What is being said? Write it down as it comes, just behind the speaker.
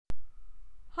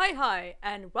Hi,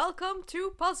 and welcome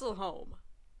to Puzzle Home.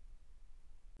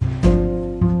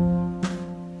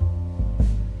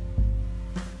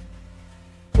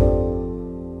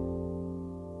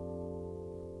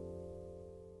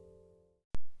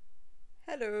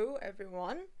 Hello,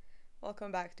 everyone.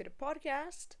 Welcome back to the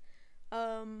podcast.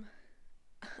 Um,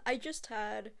 I just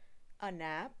had a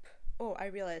nap. Oh, I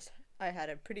realized I had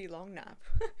a pretty long nap.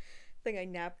 I think I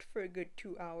napped for a good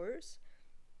 2 hours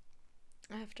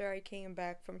after I came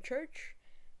back from church.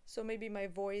 So maybe my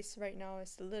voice right now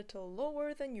is a little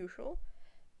lower than usual.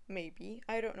 Maybe.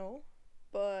 I don't know.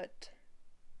 But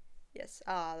yes,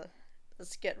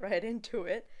 let's get right into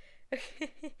it.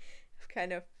 I've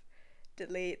kind of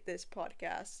delayed this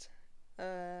podcast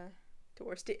uh,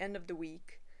 towards the end of the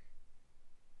week,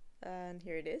 and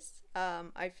here it is.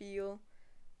 I feel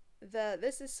that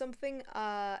this is something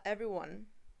everyone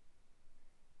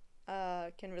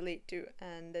can relate to,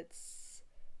 and it's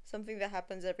something that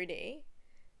happens every day.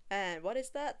 And what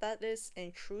is that? That is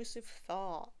intrusive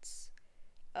thoughts.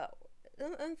 Uh,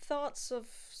 and thoughts of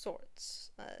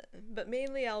sorts. But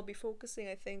mainly, I'll be focusing,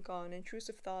 I think, on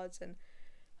intrusive thoughts and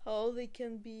how they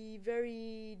can be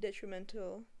very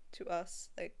detrimental to us.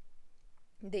 Like,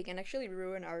 they can actually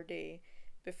ruin our day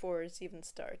before it's even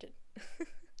started.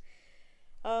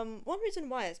 One reason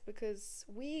why is because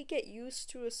we get used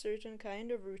to a certain kind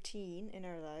of routine in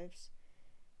our lives,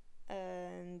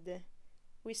 and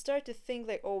we start to think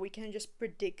like, oh, we can just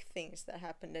predict things that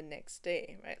happen the next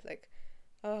day, right? Like,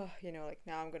 oh, like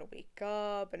now I'm gonna wake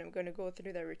up and I'm gonna go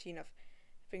through the routine of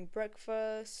having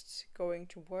breakfast, going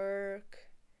to work,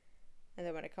 and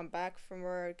then when I come back from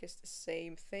work, it's the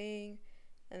same thing.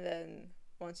 And then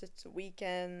once it's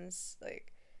weekends,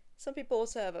 like some people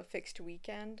also have a fixed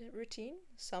weekend routine,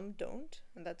 some don't,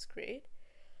 and that's great.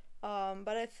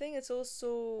 But I think it's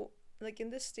also like in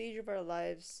this stage of our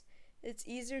lives, it's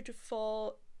easier to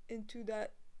fall into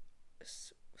that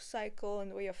cycle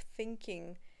and way of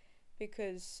thinking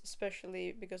because,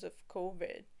 especially because of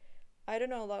COVID. I don't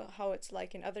know how it's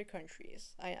like in other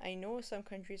countries. I know some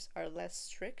countries are less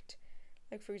strict.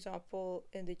 Like, for example,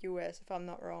 in the US, if I'm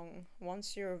not wrong,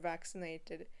 once you're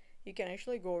vaccinated, you can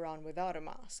actually go around without a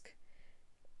mask.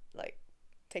 Like,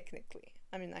 technically.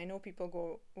 I mean, I know people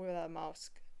go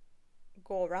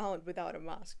around without a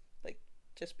mask, like,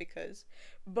 just because.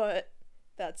 But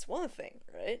that's one thing,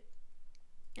 right?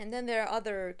 And then there are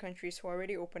other countries who are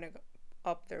already opening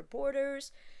up their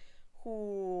borders,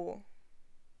 who,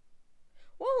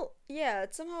 well, yeah,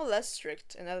 it's somehow less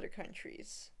strict in other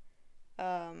countries.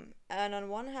 And on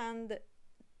one hand,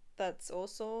 that's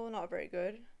also not very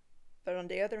good. But on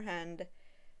the other hand,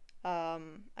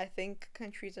 I think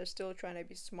countries are still trying to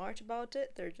be smart about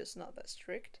it. They're just not that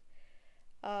strict.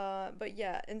 But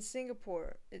yeah, in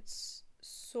Singapore, it's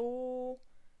so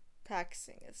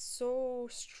taxing. It's so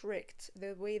strict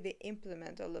the way they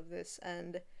implement all of this,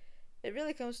 and it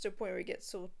really comes to a point where you get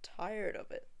so tired of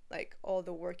it. Like all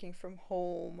the working from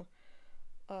home,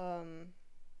 um,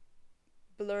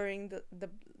 blurring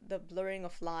the blurring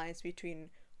of lines between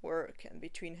work and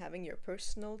between having your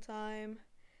personal time.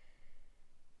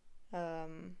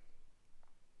 Um,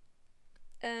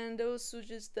 and also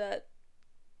just that,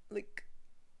 like,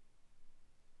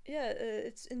 yeah,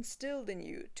 it's instilled in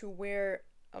you to wear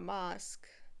a mask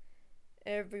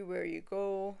everywhere you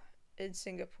go in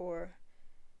Singapore,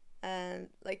 and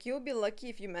like you'll be lucky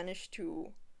if you manage to,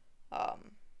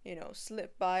 um,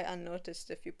 slip by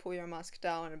unnoticed if you pull your mask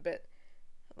down a bit,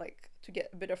 like to get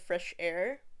a bit of fresh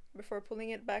air before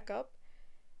pulling it back up,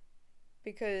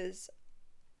 because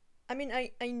I mean,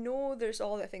 I know there's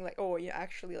all that thing like, oh yeah,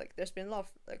 actually, like there's been a lot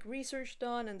of like research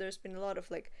done, and there's been a lot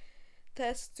of like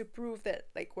tests to prove that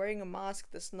like wearing a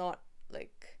mask does not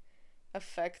like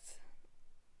affect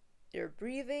your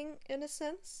breathing in a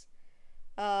sense.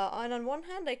 And on one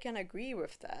hand, I can agree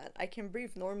with that. I can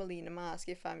breathe normally in a mask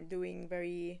if I'm doing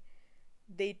very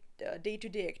day to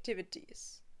day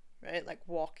activities, right? Like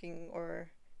walking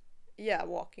or yeah,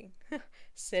 walking,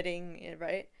 sitting,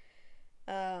 right?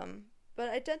 Um, but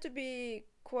I tend to be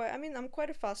quite. I mean, I'm quite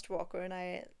a fast walker, and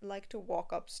I like to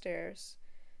walk upstairs.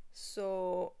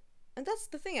 So, and that's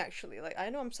the thing actually. Like, I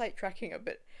know I'm sidetracking a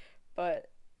bit,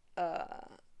 but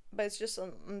uh, but it's just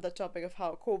on the topic of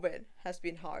how COVID has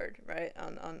been hard, right,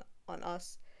 on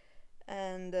us,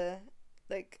 and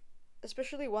like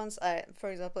especially once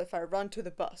for example, if I run to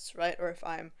the bus, right, or if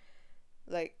I'm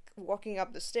like walking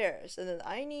up the stairs, and then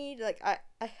I need like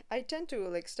I tend to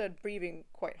like start breathing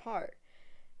quite hard,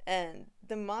 and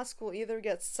the mask will either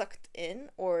get sucked in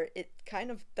or it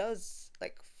kind of does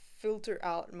like filter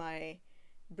out my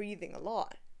breathing a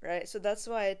lot, right? So that's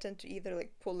why I tend to either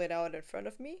like pull it out in front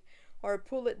of me or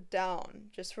pull it down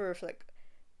just for like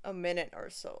a minute or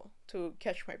so to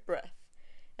catch my breath.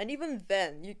 And even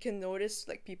then, you can notice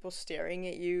like people staring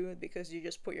at you because you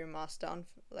just put your mask down,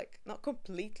 like not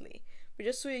completely, but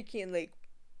just so you can like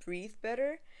breathe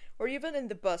better. Or even in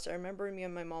the bus, I remember me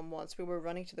and my mom once, we were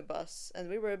running to the bus and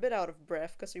we were a bit out of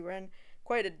breath because we ran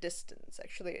quite a distance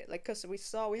actually. Like, because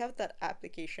we have that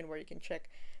application where you can check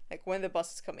like when the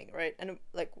bus is coming, right? And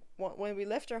like when we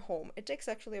left our home, it takes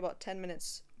actually about 10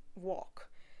 minutes walk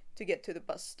to get to the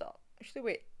bus stop. Actually,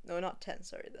 wait, no, not 10,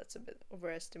 sorry, that's a bit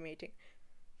overestimating.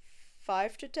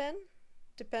 5 to 10,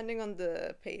 depending on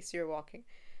the pace you're walking.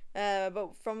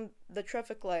 But from the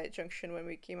traffic light junction when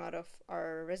we came out of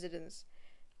our residence,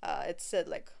 it said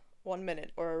like 1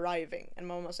 minute or arriving, and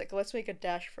mom was like, "Let's make a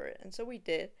dash for it," and so we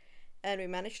did, and we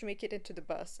managed to make it into the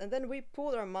bus, and then we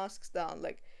pulled our masks down.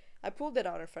 Like I pulled it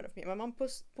out in front of me. My mom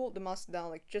pulled the mask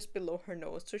down like just below her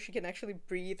nose so she can actually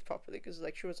breathe properly because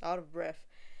like she was out of breath.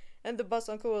 And the bus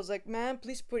uncle was like, "Man,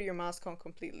 please put your mask on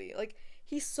completely." Like,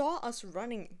 he saw us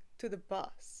running to the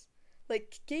bus.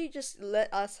 Like, can you just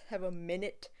let us have a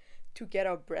minute to get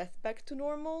our breath back to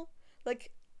normal?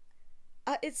 Like,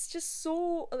 it's just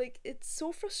so, like, it's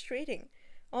so frustrating,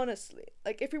 honestly.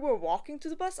 Like, if we were walking to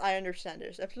the bus, I understand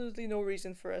there's absolutely no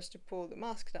reason for us to pull the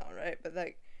mask down, right? But,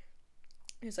 like,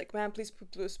 he's like, "Man, please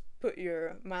put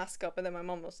your mask up." And then my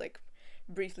mom was like,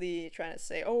 briefly trying to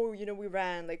say, "Oh, you know, we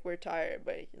ran, like we're tired,"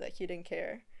 but like he didn't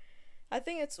care. I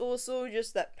think it's also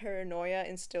just that paranoia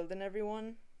instilled in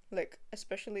everyone, like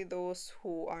especially those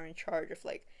who are in charge of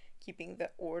like keeping the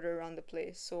order around the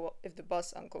place. So if the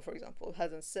bus uncle, for example,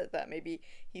 hasn't said that, maybe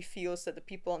he feels that the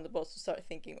people on the bus will start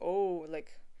thinking, "Oh,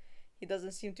 like he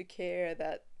doesn't seem to care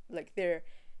that like they're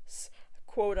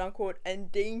quote unquote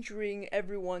endangering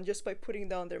everyone just by putting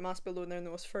down their mask below their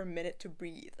nose for a minute to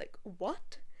breathe." Like,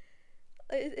 what?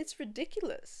 It's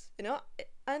ridiculous. You know,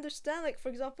 I understand. Like, for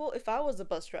example, if I was a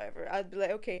bus driver, I'd be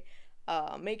like, "Okay,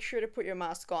 make sure to put your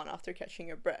mask on after catching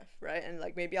your breath, right?" And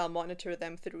like maybe I'll monitor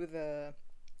them through the,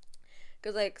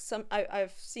 because like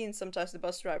I've seen sometimes the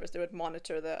bus drivers, they would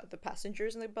monitor the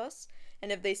passengers in the bus, and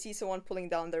if they see someone pulling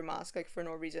down their mask like for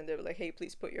no reason, they're like, "Hey,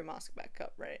 please put your mask back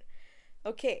up," right?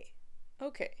 Okay,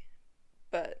 okay,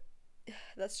 but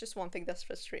that's just one thing that's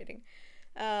frustrating.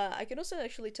 I can also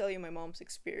actually tell you my mom's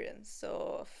experience.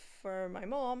 So for my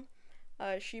mom,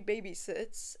 she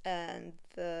babysits, and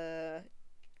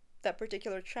that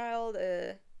particular child,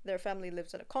 their family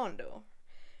lives in a condo,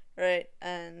 right?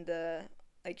 And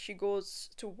like she goes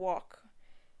to walk,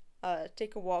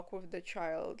 take a walk with the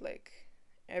child like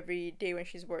every day when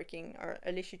she's working, or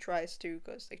at least she tries to,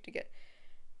 cause like to get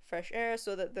fresh air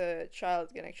so that the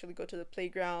child can actually go to the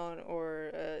playground,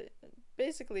 or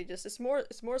basically just it's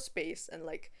more space, and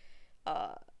like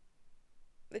uh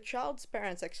the child's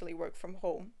parents actually work from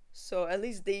home, so at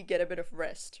least they get a bit of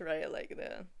rest, right? Like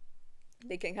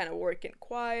they can kind of work in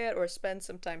quiet or spend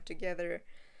some time together.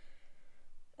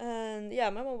 And yeah,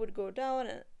 my mom would go down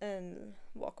and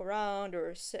walk around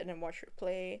or sit and watch her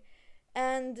play.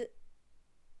 And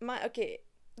my okay,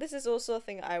 this is also a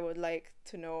thing I would like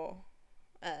to know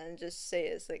and just say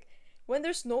is like, when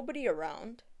there's nobody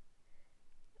around,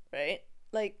 right?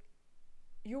 Like,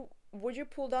 you would you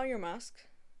pull down your mask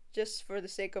just for the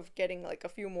sake of getting like a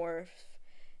few more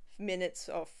minutes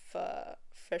of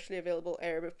freshly available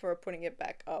air before putting it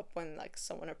back up when like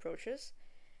someone approaches?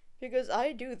 Because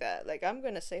I do that. Like, I'm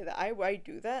gonna say that I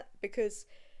do that because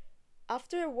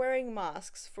after wearing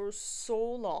masks for so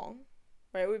long,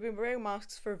 right? We've been wearing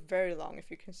masks for very long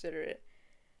if you consider it.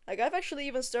 Like, I've actually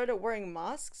even started wearing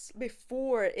masks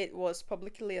before it was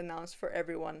publicly announced for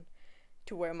everyone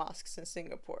to wear masks in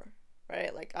Singapore,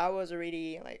 right? Like, I was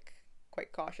already like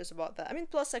quite cautious about that. I mean,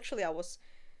 plus actually I was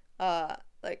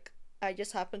like I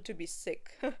just happened to be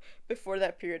sick before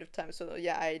that period of time. So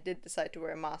yeah, I did decide to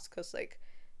wear a mask cuz like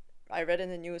I read in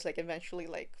the news like eventually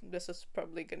like it was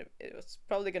probably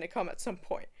going to come at some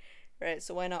point, right?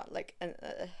 So why not like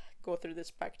go through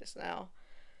this practice now?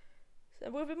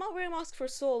 We've been not wearing masks for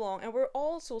so long, and we're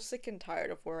all so sick and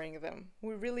tired of wearing them.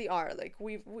 We really are. Like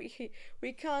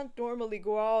we can't normally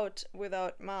go out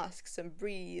without masks and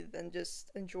breathe and just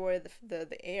enjoy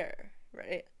the air,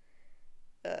 right?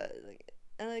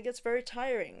 And it gets very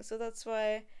tiring. So that's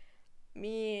why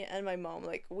me and my mom,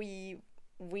 like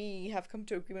we have come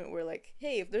to agreement where like,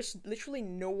 hey, if there's literally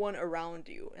no one around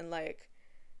you, and like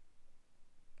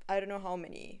I don't know how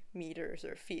many meters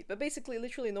or feet, but basically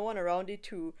literally no one around you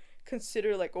to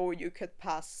consider like, oh, you could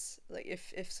pass, like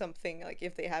if something, like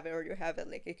if they have it or you have it,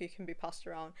 like it can be passed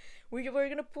around. We're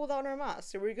gonna pull down our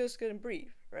mask, so we're just gonna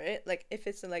breathe, right? Like if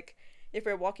it's in like, if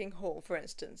we're walking home, for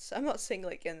instance. I'm not saying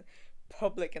like in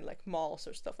public and like malls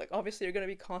or stuff. Like obviously you're gonna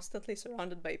be constantly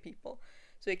surrounded by people,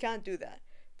 so you can't do that.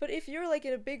 But if you're like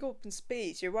in a big open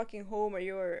space, you're walking home or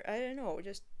you're, I don't know,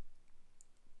 just,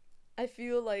 I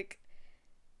feel like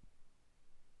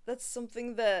that's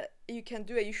something that you can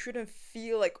do. You shouldn't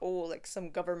feel like, oh, like some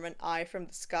government eye from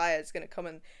the sky is gonna come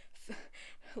and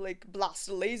like blast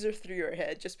a laser through your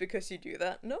head just because you do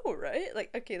that. No, right?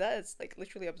 Like, okay, that is like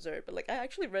literally absurd. But like, I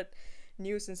actually read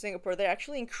news in Singapore. They're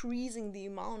actually increasing the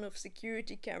amount of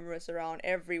security cameras around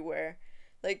everywhere.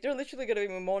 Like, they're literally gonna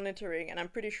be monitoring, and I'm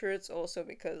pretty sure it's also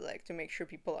because like to make sure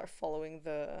people are following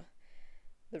the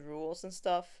rules and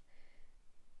stuff.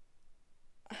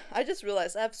 I just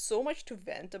realized I have so much to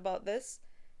vent about this,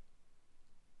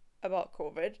 about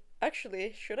COVID.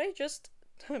 Actually, should I just.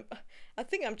 I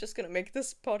think I'm just gonna make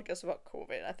this podcast about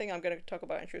COVID. I think I'm gonna talk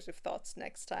about intrusive thoughts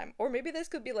next time. Or maybe this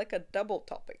could be like a double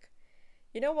topic.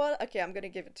 You know what? Okay, I'm gonna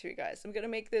give it to you guys. I'm gonna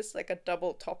make this like a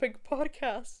double topic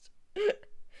podcast.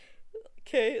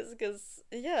 Okay, because,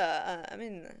 yeah, I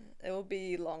mean, it will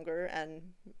be longer and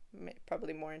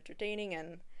probably more entertaining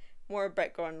and more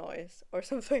background noise or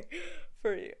something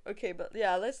for you. Okay, but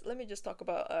yeah, let me just talk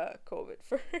about COVID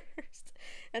first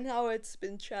and how it's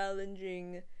been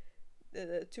challenging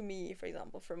to me, for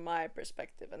example, from my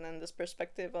perspective, and then this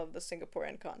perspective of the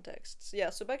Singaporean context.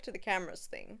 Yeah, so back to the cameras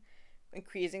thing,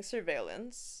 increasing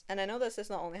surveillance, and I know this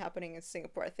is not only happening in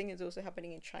Singapore. I think it's also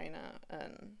happening in China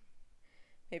and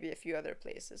maybe a few other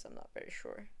places. I'm not very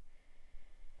sure.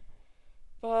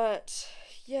 But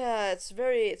yeah, it's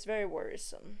very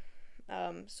worrisome.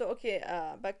 So okay,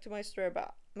 back to my story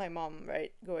about my mom,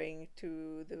 right, going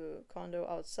to the condo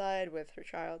outside with her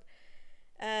child,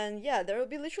 and yeah, there will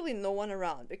be literally no one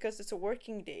around because it's a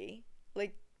working day.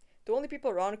 Like, the only people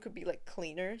around could be like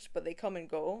cleaners, but they come and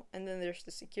go, and then there's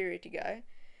the security guy.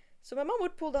 So my mom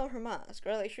would pull down her mask,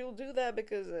 right? Like, she'll do that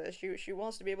because she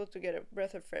wants to be able to get a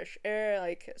breath of fresh air,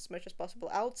 like as much as possible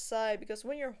outside. Because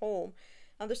when you're home,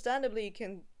 understandably, you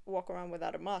can walk around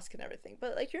without a mask and everything,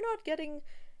 but like you're not getting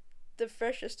the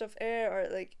freshest of air, or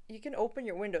like you can open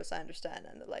your windows, I understand,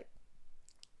 and like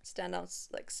stand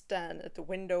at the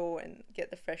window and get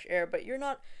the fresh air, but you're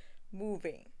not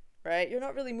moving, right? You're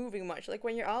not really moving much. Like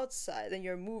when you're outside and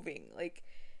you're moving, like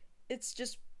it's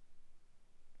just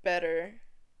better,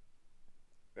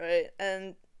 right?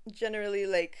 And generally,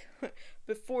 like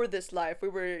before this life, we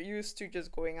were used to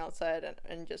just going outside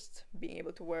and just being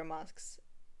able to wear masks,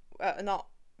 not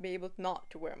be able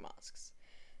not to wear masks.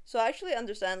 So I actually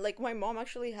understand. Like my mom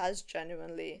actually has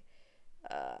genuinely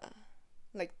uh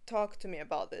like talked to me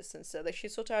about this and said like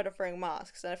she's so tired of wearing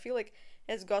masks, and I feel like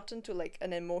it's gotten to like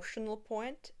an emotional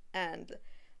point. And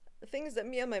the thing is that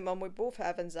me and my mom, we both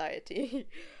have anxiety.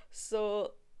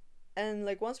 So, and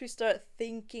like once we start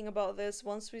thinking about this,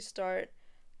 once we start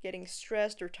getting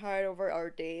stressed or tired over our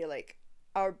day, like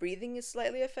our breathing is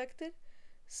slightly affected,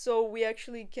 so we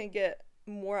actually can get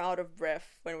more out of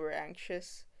breath when we're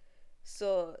anxious.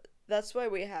 So that's why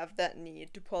we have that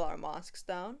need to pull our masks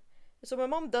down. So my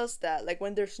mom does that, like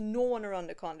when there's no one around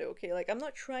the condo, okay? Like I'm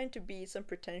not trying to be some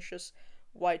pretentious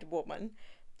white woman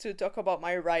to talk about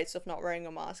my rights of not wearing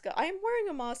a mask. I am wearing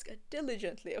a mask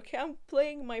diligently, okay? I'm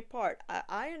playing my part.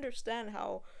 I understand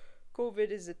how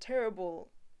COVID is a terrible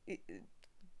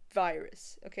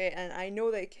virus, okay? And I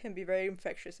know that it can be very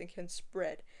infectious and can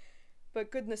spread. But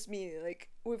goodness me,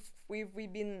 like we've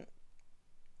been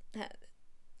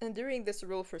enduring this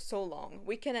rule for so long.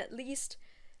 We can at least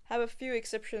have a few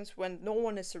exceptions when no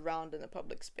one is around in a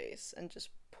public space and just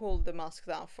pull the mask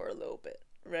down for a little bit,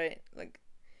 right? Like,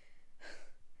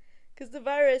 because the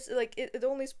virus, like, it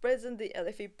only spreads in the,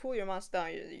 if you pull your mask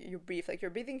down, you breathe, like,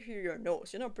 you're breathing through your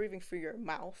nose, you're not breathing through your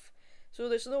mouth. So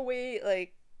there's no way,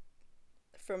 like,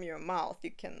 from your mouth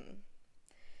you can.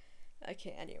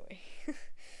 Okay, anyway.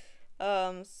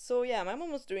 So yeah, my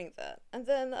mom was doing that. And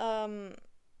then,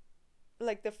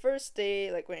 like, the first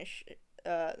day, like, when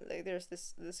like there's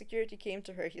this, the security came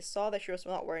to her, he saw that she was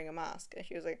not wearing a mask, and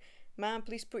she was like, "Ma'am,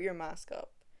 please put your mask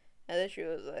up." And then she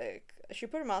was like, she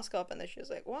put her mask up, and then she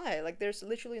was like, "Why? Like there's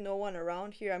literally no one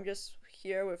around here, I'm just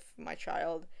here with my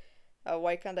child,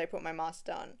 why can't I put my mask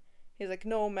down?" He's like,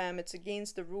 "No ma'am, it's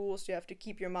against the rules, you have to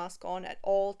keep your mask on at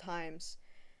all times."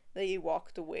 They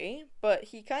walked away, but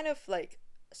he kind of like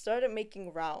started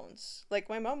making rounds. Like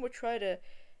my mom would try to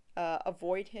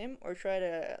avoid him or try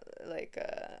to like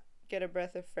get a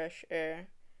breath of fresh air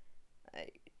uh,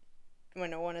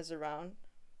 when no one is around.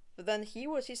 But then he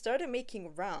started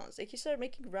making rounds. Like he started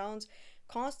making rounds,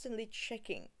 constantly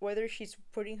checking whether she's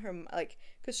putting her, like,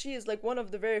 because she is like one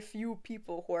of the very few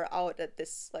people who are out at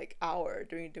this like hour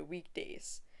during the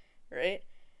weekdays, right?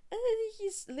 And then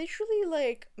he's literally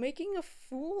like making a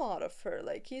fool out of her.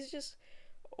 Like he's just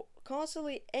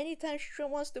constantly, anytime she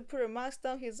wants to put her mask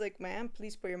down, he's like, "Ma'am,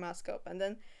 please put your mask up." And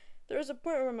then there was a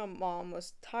point where my mom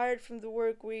was tired from the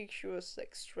work week. She was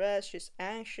like stressed, she's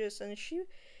anxious, and she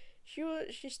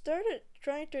started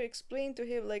trying to explain to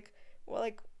him like, well,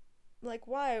 like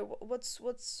why? What's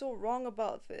so wrong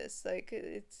about this? Like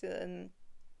it's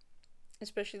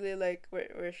especially like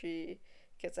where she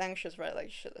gets anxious, right?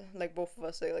 Like like both of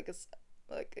us say, like it's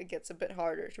like it gets a bit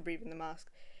harder to breathe in the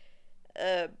mask.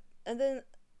 Uh, and then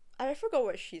I forgot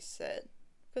what she said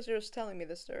because she was telling me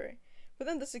the story. But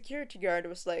then the security guard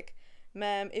was like,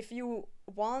 "Ma'am, if you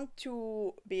want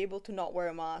to be able to not wear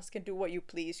a mask and do what you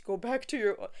please, go back to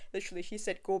your." Literally, she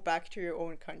said, "Go back to your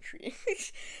own country."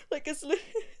 Like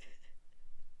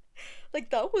like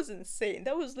that was insane.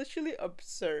 That was literally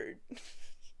absurd.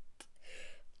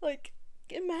 Like,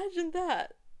 imagine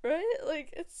that, right?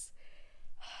 Like it's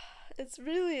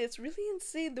really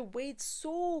insane the way it's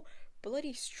so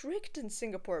bloody strict in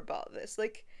Singapore about this.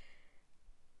 Like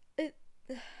it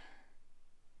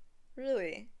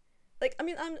really. Like I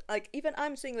mean I'm like even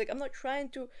I'm saying like I'm not trying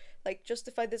to like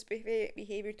justify this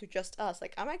behavior to just us.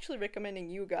 Like I'm actually recommending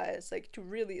you guys like to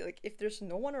really like if there's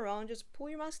no one around just pull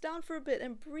your mask down for a bit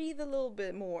and breathe a little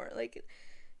bit more. Like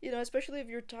especially if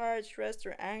you're tired, stressed,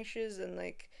 or anxious, and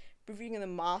like breathing in the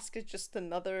mask is just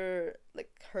another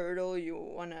like hurdle you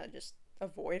wanna just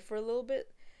avoid for a little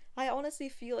bit. I honestly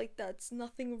feel like that's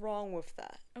nothing wrong with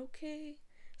that, okay?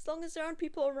 As long as there aren't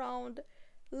people around,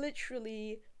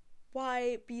 literally,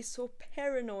 why be so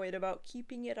paranoid about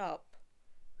keeping it up?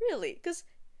 Really? Because,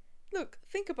 look,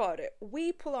 think about it.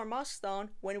 We pull our masks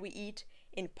down when we eat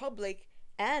in public,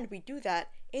 and we do that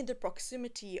in the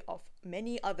proximity of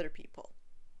many other people.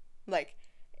 Like,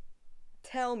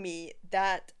 tell me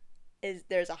that is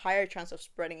there's a higher chance of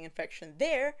spreading infection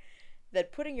there than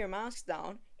putting your mask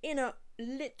down in a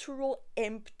literal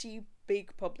empty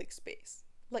big public space.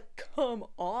 Like, come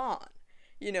on.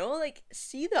 Like,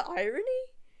 see the irony?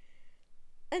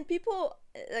 And people,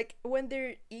 like, when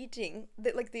they're eating,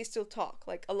 they still talk.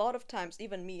 Like, a lot of times,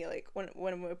 even me, like,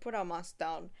 when we put our mask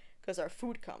down because our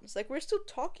food comes, like, we're still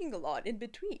talking a lot in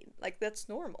between. Like, that's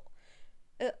normal.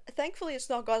 Thankfully, it's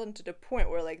not gotten to the point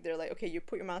where, like, they're like, okay, you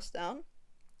put your mask down,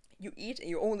 you eat, and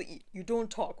you only eat. You don't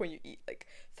talk when you eat. Like,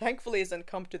 thankfully, it hasn't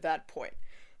come to that point.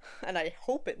 And I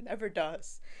hope it never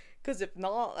does. Because if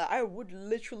not, I would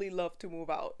literally love to move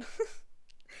out.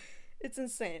 It's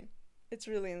insane. It's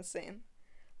really insane.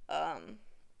 Um,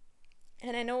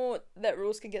 and I know that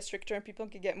rules can get stricter and people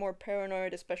can get more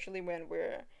paranoid, especially when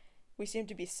we seem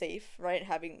to be safe, right?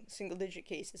 Having single digit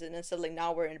cases, and then suddenly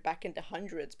now we're back into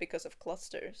hundreds because of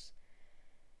clusters.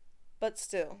 But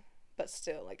still,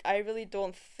 like I really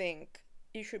don't think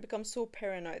you should become so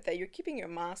paranoid that you're keeping your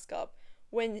mask up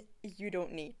when you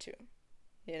don't need to.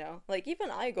 Like even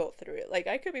I go through it. Like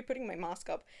I could be putting my mask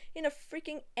up in a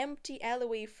freaking empty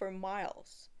alleyway for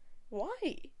miles.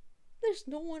 Why? There's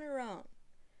no one around.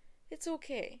 It's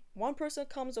okay. One person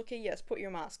comes, okay, yes, put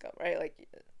your mask up, right? Like,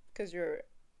 because you're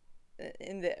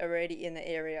already in the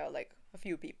area, like a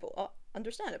few people.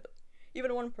 Understandable.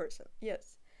 Even one person,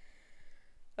 yes.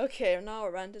 Okay, now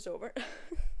our rant is over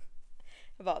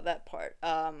about that part.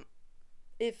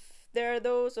 If there are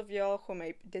those of y'all who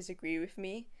may disagree with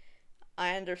me,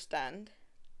 I understand.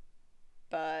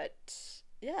 But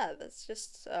yeah, that's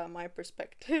just my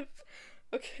perspective.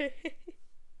 Okay.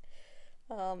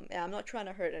 Yeah, I'm not trying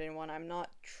to hurt anyone. I'm not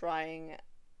trying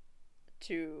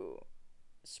to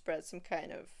spread some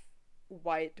kind of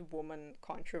white woman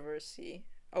controversy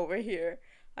over here.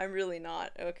 I'm really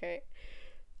not, okay?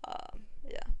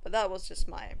 Yeah, but that was just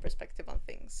my perspective on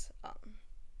things.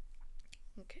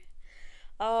 Okay.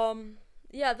 Um,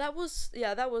 yeah, that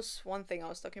was one thing I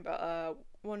was talking about.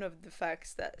 One of the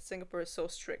facts that Singapore is so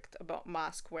strict about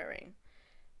mask wearing.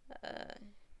 Uh,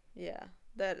 yeah,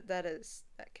 that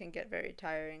can get very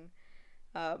tiring.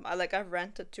 I've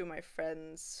ranted to my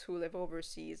friends who live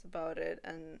overseas about it,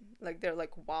 and like they're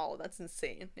like, "Wow, that's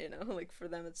insane," Like for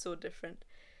them, it's so different.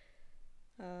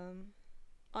 Um,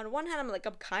 on one hand,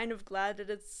 I'm kind of glad that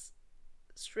it's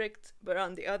strict, but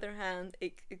on the other hand,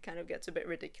 it kind of gets a bit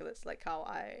ridiculous, like how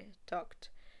I talked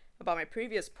about my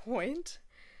previous point.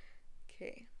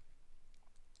 Okay.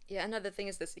 Yeah, another thing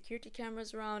is the security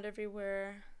cameras around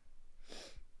everywhere.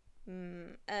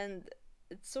 And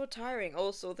it's so tiring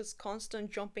also, this constant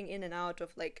jumping in and out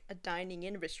of like a dining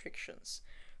in restrictions,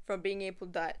 from being able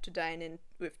to dine in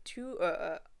with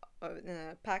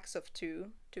packs of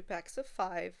two packs of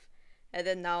five, and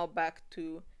then now back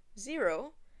to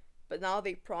zero. But now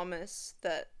they promise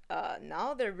that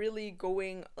now they're really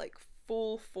going like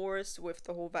full force with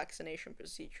the whole vaccination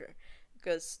procedure,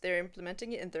 because they're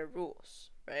implementing it in their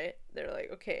rules, right? They're like,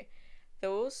 okay,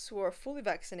 those who are fully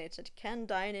vaccinated can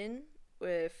dine in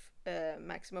with a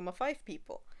maximum of 5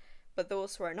 people, but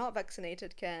those who are not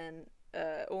vaccinated can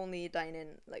only dine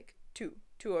in like two.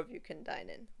 Two of you can dine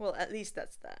in. Well, at least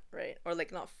that's that, right? Or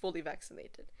like not fully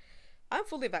vaccinated. I'm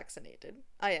fully vaccinated.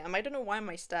 I am. I don't know why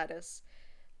my status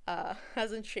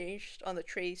hasn't changed on the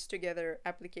Trace Together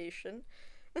application.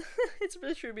 It's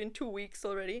literally been 2 weeks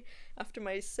already after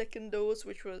my second dose,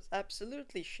 which was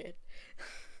absolutely shit.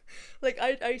 Like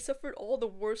I suffered all the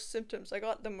worst symptoms. I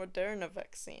got the Moderna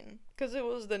vaccine because it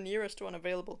was the nearest one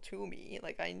available to me.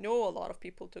 Like I know a lot of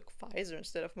people took Pfizer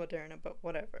instead of Moderna, but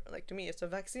whatever. Like to me, it's a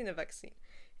vaccine,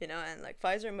 you know. And like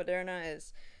Pfizer and Moderna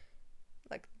is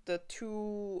like the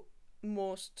two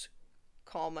most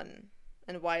common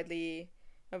and widely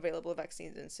available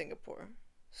vaccines in Singapore.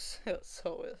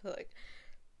 So it's like,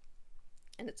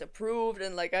 and it's approved,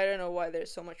 and like I don't know why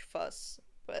there's so much fuss,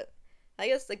 but I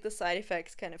guess like the side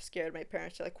effects kind of scared my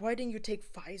parents. They're like, why didn't you take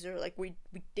Pfizer? Like we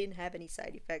didn't have any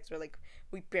side effects, or like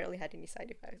we barely had any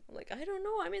side effects. I'm like, I don't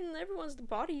know. I mean, everyone's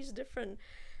body is different.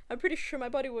 I'm pretty sure my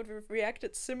body would have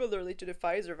reacted similarly to the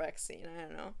Pfizer vaccine. I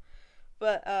don't know,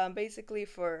 but basically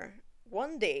for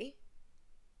one day,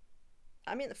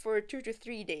 I mean, for 2 to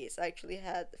 3 days, I actually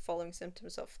had the following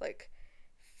symptoms of like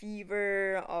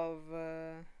fever, of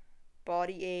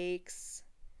body aches,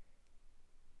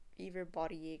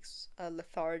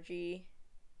 lethargy,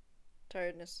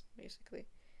 tiredness, basically.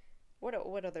 What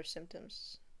other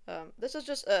symptoms? This is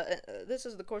just this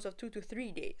is the course of 2 to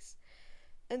 3 days.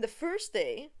 And the first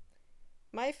day,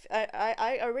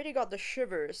 I already got the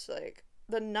shivers like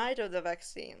the night of the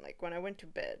vaccine, like when I went to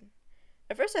bed.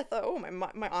 At first, I thought, oh,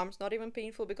 my arm's not even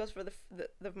painful because for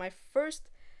my first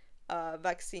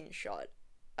vaccine shot,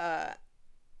 uh,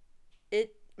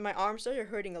 my arm started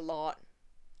hurting a lot,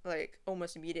 like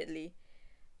almost immediately.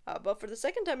 But for the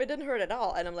second time, it didn't hurt at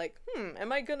all, and I'm like,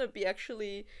 am I gonna be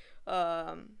actually,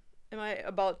 am I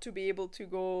about to be able to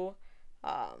go,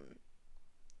 um,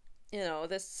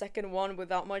 this second one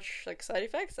without much like side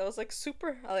effects? I was like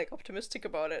super like optimistic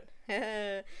about it.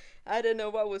 I didn't know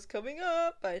what was coming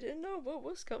up. I didn't know what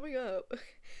was coming up.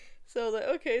 So like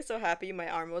okay, so happy my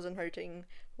arm wasn't hurting.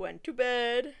 Went to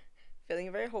bed,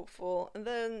 feeling very hopeful, and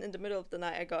then in the middle of the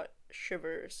night I got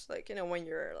shivers, like when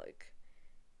you're like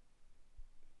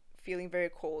feeling very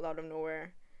cold out of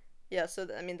nowhere. Yeah, so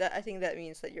I mean that I think that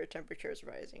means that your temperature is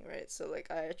rising, right? So like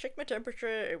I checked my temperature,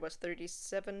 it was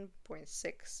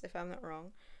 37.6 if I'm not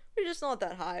wrong, which is not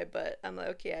that high, but I'm like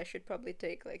okay, I should probably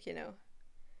take like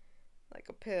like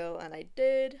a pill, and I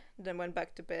did. Then went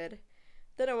back to bed.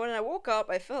 Then when I woke up,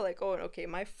 I felt like oh okay,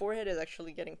 my forehead is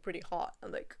actually getting pretty hot.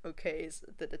 I'm like okay,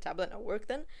 did the tablet not work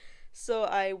then? So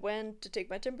I went to take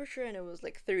my temperature, and it was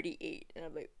like 38, and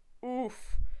I'm like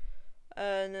oof.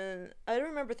 And then I don't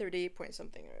remember 38 point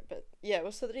something, right? But yeah, it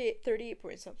was 38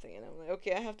 point something, and I'm like,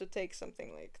 okay, I have to take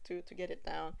something like to get it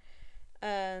down.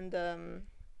 And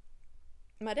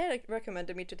my dad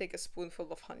recommended me to take a spoonful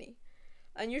of honey.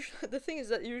 And usually, the thing is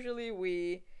that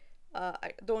usually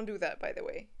I don't do that, by the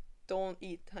way. Don't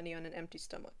eat honey on an empty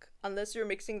stomach unless you're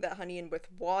mixing that honey in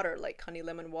with water, like honey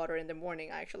lemon water in the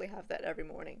morning. I actually have that every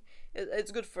morning.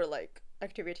 It's good for like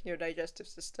activating your digestive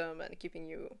system and keeping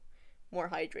you more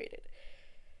hydrated,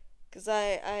 because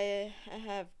I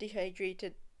have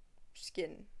dehydrated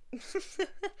skin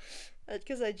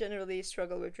because I generally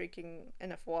struggle with drinking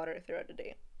enough water throughout the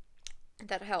day.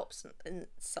 That helps in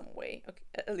some way, okay,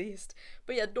 at least.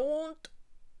 But yeah, don't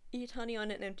eat honey on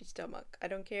an empty stomach. I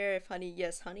don't care if honey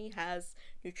has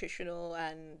nutritional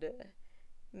and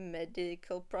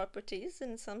medical properties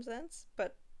in some sense,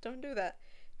 but don't do that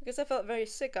because I felt very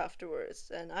sick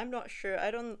afterwards, and I'm not sure. I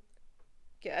don't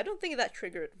think that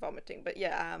triggered vomiting, but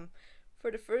yeah,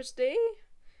 for the first day,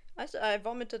 I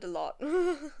vomited a lot.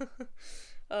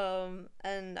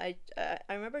 And I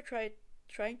remember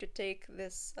trying to take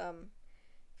this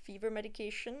fever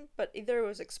medication, but either it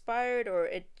was expired or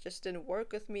it just didn't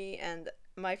work with me, and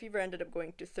my fever ended up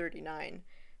going to 39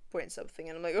 point something,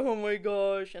 and I'm like, oh my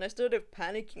gosh, and I started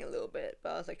panicking a little bit,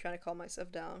 but I was like trying to calm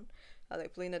myself down. I was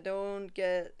like, Polina, don't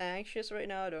get anxious right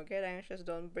now. Don't get anxious.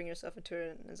 Don't bring yourself into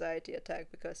an anxiety attack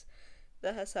because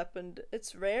that has happened.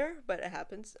 It's rare, but it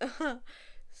happens.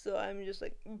 So I'm just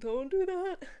like, don't do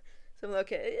that. So I'm like,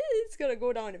 okay, it's gonna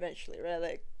go down eventually, right?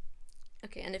 Like,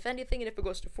 okay, and if anything, and if it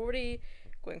goes to 40,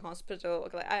 going hospital.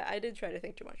 Like, I did try to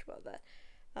think too much about that.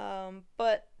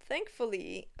 But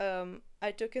thankfully,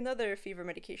 I took another fever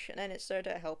medication and it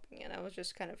started helping, and I was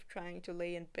just kind of trying to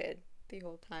lay in bed the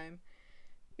whole time.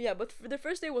 Yeah, but the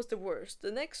first day was the worst. The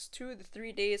next 2 to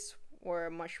 3 days were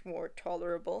much more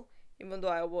tolerable, even though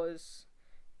I was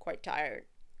quite tired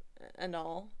and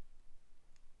all.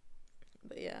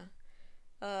 But yeah.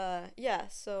 Yeah,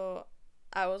 so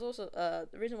I was also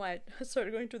the reason why I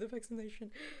started going to the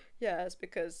vaccination, yeah, is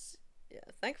because yeah,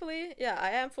 thankfully, yeah,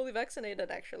 I am fully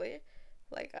vaccinated actually.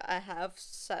 Like I have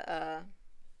yeah,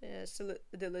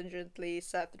 diligently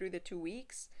sat through the 2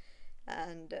 weeks,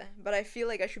 and but I feel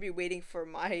like I should be waiting for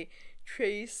my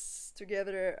trace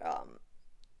together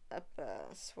up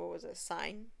what was it,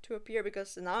 sign to appear,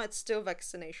 because now it's still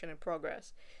vaccination in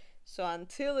progress. So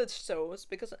until it shows,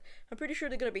 because I'm pretty sure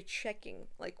they're gonna be checking,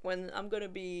 like when I'm gonna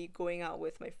be going out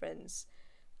with my friends,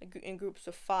 like in groups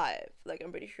of five. Like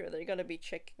I'm pretty sure they're gonna be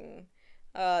checking,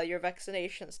 your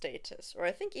vaccination status, or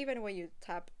I think even when you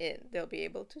tap in, they'll be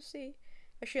able to see.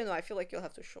 Actually, no, I feel like you'll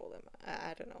have to show them.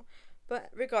 I don't know, but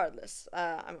regardless,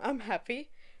 I'm happy,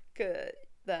 good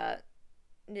that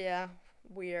yeah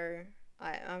we're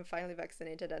I'm finally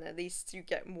vaccinated, and at least you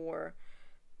get more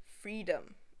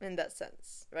freedom in that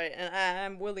sense, right? And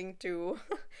I'm willing to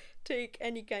take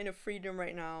any kind of freedom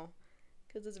right now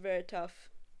because it's very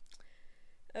tough.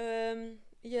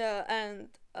 Yeah, and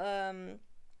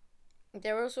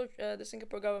they're also the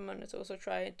Singapore government is also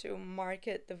trying to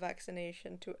market the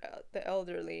vaccination to the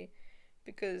elderly,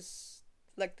 because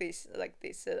like they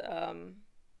said,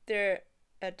 they're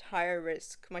at higher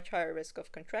risk, much higher risk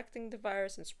of contracting the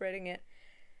virus and spreading it.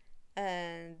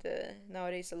 And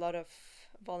nowadays, a lot of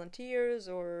volunteers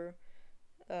or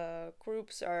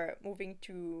groups are moving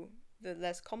to the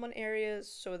less common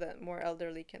areas so that more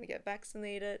elderly can get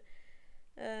vaccinated.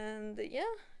 And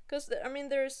yeah, because I mean,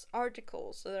 there's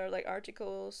articles. So there are like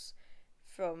articles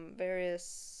from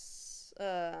various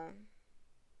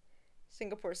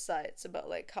Singapore sites about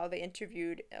like how they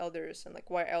interviewed elders and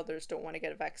like why elders don't want to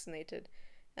get vaccinated.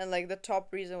 And like the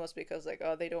top reason was because like,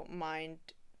 oh, they don't mind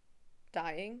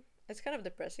dying. It's kind of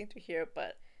depressing to hear,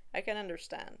 but I can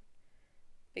understand,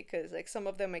 because like some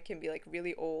of them can be like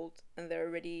really old and they're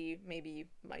already maybe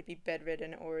might be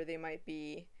bedridden, or they might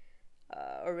be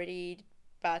already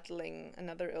battling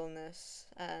another illness,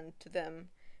 and to them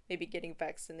maybe getting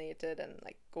vaccinated and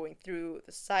like going through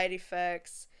the side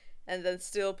effects and then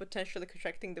still potentially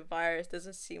contracting the virus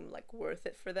doesn't seem like worth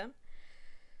it for them.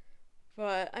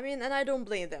 But I mean, and I don't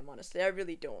blame them, honestly. I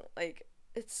really don't. Like,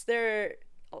 it's their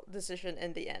decision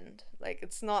in the end. Like,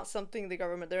 it's not something the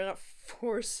government, they're not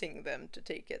forcing them to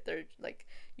take it. They're like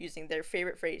using their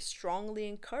favorite phrase, strongly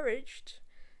encouraged,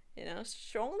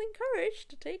 strongly encouraged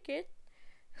to take it.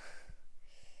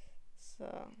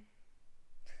 So,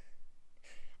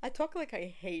 I talk like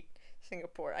I hate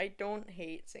Singapore. I don't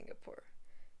hate Singapore,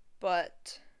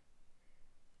 but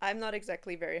I'm not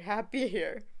exactly very happy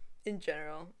here in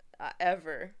general,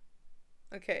 ever.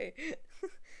 Okay.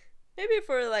 Maybe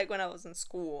for like when I was in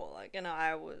school, like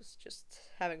I was just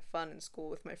having fun in school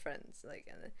with my friends, like,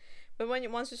 but when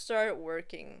you once you start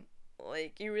working,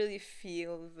 like you really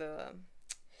feel the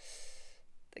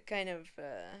kind of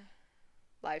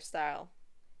lifestyle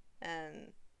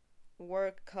and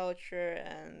work culture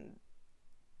and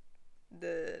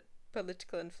the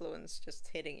political influence just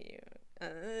hitting you.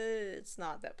 It's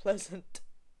not that pleasant.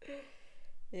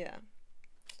 Yeah,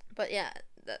 but yeah,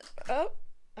 oh,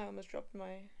 I almost dropped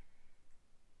my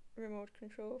remote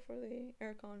control for the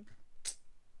aircon.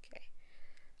 Okay.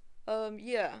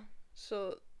 Yeah.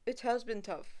 So it has been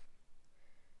tough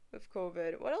with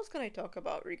COVID. What else can I talk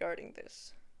about regarding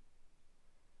this?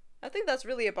 I think that's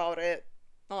really about it,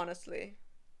 honestly.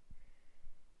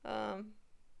 Um,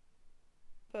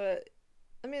 but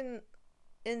I mean,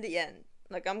 in the end,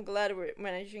 like I'm glad we're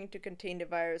managing to contain the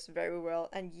virus very well.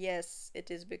 And yes, it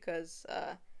is because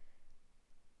a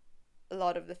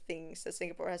lot of the things that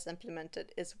Singapore has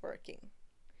implemented is working.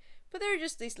 But there are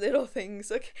just these little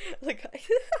things, okay? Like,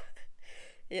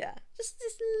 yeah, just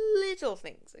these little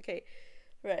things, okay?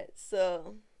 Right,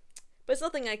 so. But it's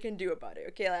nothing I can do about it,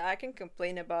 okay? Like, I can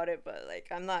complain about it, but,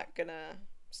 like, I'm not gonna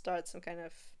start some kind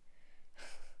of,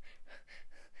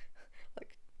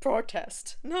 like,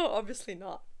 protest. No, obviously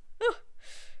not.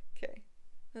 Okay.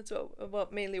 That's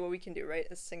what mainly what we can do, right?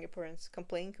 As Singaporeans,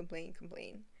 complain, complain,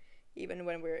 complain, even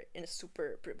when we're in a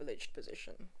super privileged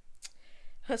position.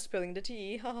 Spilling the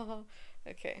tea.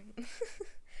 Okay.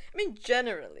 I mean,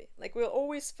 generally, like we'll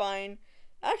always find.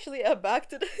 Actually, back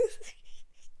to the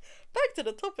back to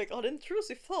the topic on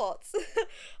intrusive thoughts.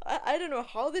 I don't know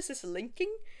how this is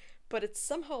linking, but it's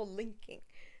somehow linking.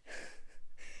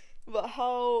 But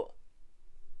how?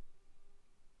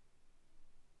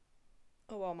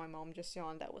 Oh wow, my mom just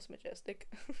yawned. That was majestic.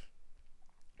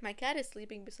 My cat is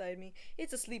sleeping beside me.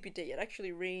 It's a sleepy day. It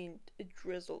actually rained. It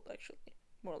drizzled, actually.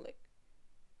 More like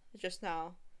just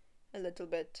now. A little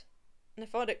bit. And I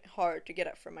found it hard to get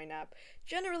up from my nap.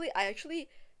 Generally, I actually.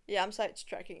 Yeah, I'm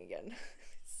sidetracking again.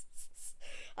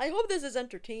 I hope this is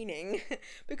entertaining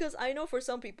because I know for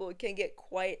some people it can get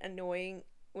quite annoying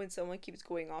when someone keeps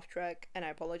going off track, and I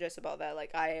apologize about that.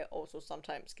 Like, I also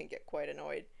sometimes can get quite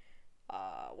annoyed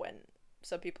when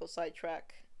some people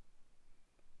sidetrack.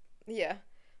 Yeah,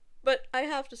 but I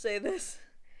have to say this,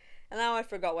 and now I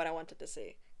forgot what I wanted to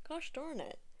say. Gosh darn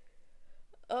it.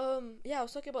 Yeah, I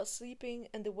was talking about sleeping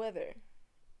and the weather.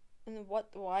 And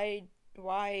why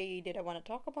did I want to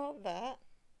talk about that?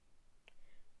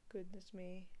 Goodness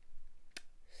me.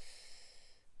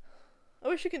 I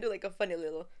wish you can do like a funny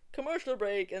little commercial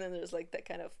break and then there's like that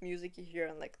kind of music you hear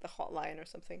on like the hotline or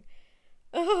something.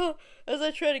 As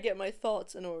I try to get my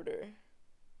thoughts in order.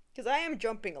 Because I am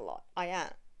jumping a lot. I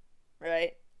am.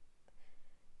 Right?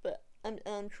 But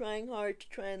I'm trying hard to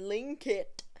try and link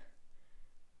it.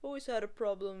 Always had a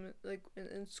problem like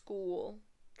in school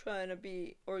trying to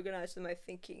be organized in my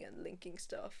thinking and linking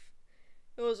stuff.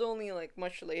 It was only like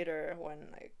much later when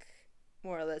like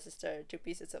more or less I started to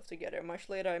piece itself together. Much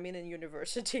later, I mean in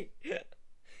university.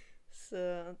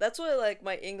 So that's why like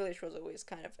my English was always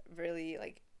kind of really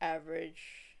like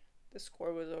average. The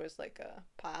score was always like a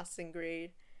passing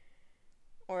grade,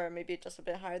 or maybe just a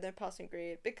bit higher than passing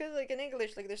grade. Because like in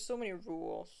English, like there's so many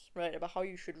rules, right, about how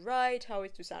you should write, how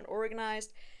it's to sound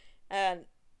organized, and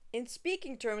in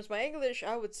speaking terms, my English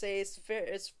I would say it's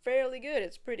fairly good.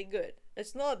 It's pretty good.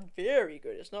 It's not very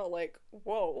good. It's not like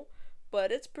whoa,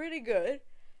 but it's pretty good.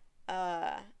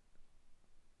 Uh,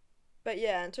 but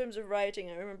yeah, in terms of writing,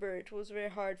 I remember it was very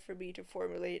hard for me to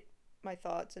formulate my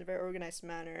thoughts in a very organized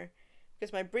manner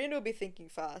because my brain would be thinking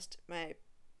fast, my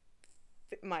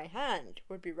hand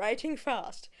would be writing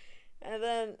fast, and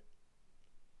then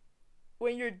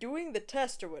when you're doing the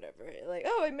test or whatever, like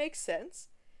oh, it makes sense,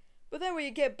 but then when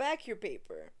you get back your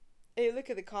paper, and you look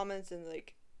at the comments and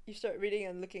like you start reading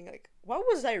and looking like, what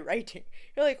was I writing?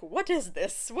 You're like, what is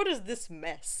this? What is this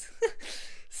mess?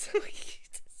 so,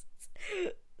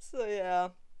 so yeah,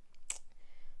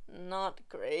 not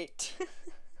great.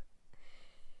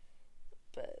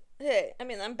 But hey, I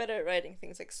mean, I'm better at writing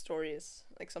things like stories,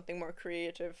 like something more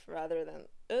creative rather than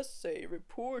essay,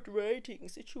 report writing,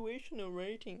 situational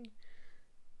writing.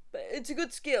 But it's a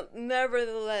good skill,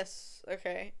 nevertheless.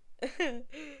 Okay.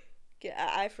 Okay,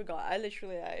 I forgot.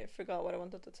 I forgot what I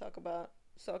wanted to talk about.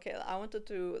 So okay, I wanted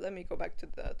to let me go back to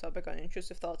the topic on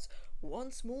intrusive thoughts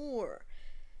once more.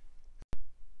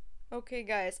 Okay,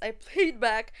 guys, I played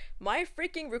back my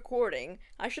freaking recording.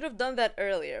 I should have done that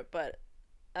earlier, but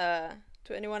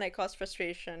to anyone I caused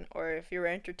frustration or if you were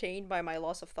entertained by my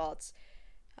loss of thoughts,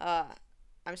 uh,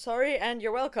 I'm sorry and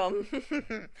you're welcome.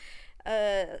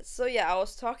 So yeah, I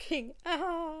was talking.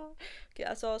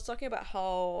 Okay, so I was talking about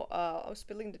how I was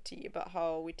spilling the tea about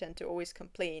how we tend to always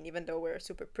complain, even though we're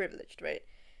super privileged, right?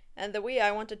 And the way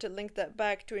I wanted to link that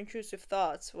back to intrusive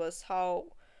thoughts was how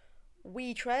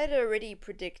we try to already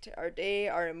predict our day,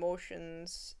 our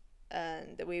emotions,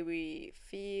 and the way we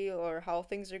feel, or how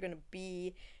things are gonna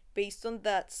be based on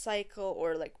that cycle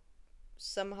or like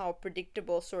somehow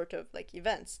predictable sort of like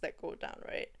events that go down,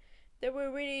 right? That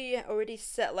we're really already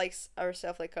set like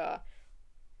ourselves like a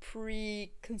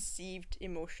preconceived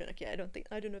emotion. Okay, I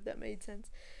don't know if that made sense.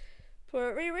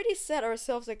 But we already set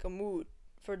ourselves like a mood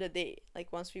for the day,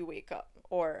 like once we wake up,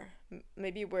 or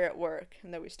maybe we're at work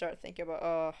and then we start thinking about,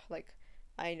 oh, like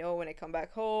I know when I come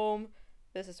back home,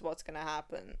 this is what's gonna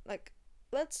happen. Like,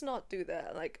 let's not do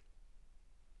that. Like,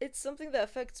 it's something that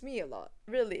affects me a lot.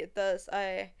 Really, it does.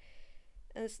 And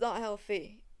it's not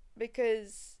healthy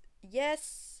because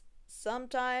yes,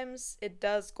 sometimes it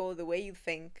does go the way you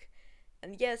think.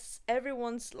 And yes,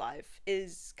 everyone's life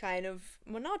is kind of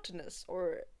monotonous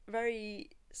or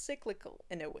very cyclical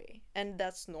in a way, and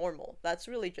that's normal. That's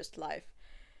really just life.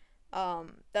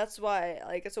 That's why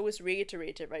like it's always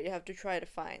reiterated, right? You have to try to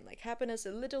find like happiness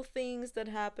in little things that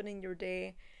happen in your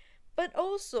day, but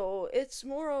also it's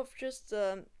more of just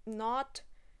not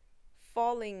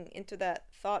falling into that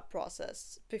thought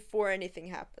process before anything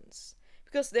happens.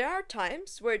 Because there are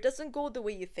times where it doesn't go the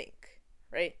way you think,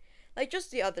 right? Like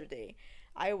just the other day,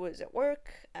 I was at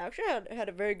work. I actually had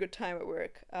a very good time at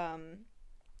work.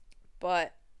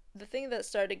 But the thing that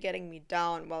started getting me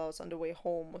down while I was on the way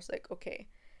home was like, okay,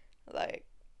 like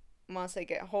once I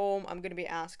get home, I'm gonna be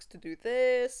asked to do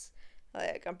this.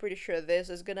 Like I'm pretty sure this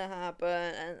is gonna happen,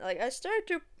 and like I started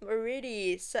to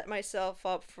already set myself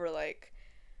up for like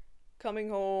coming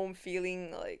home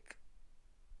feeling like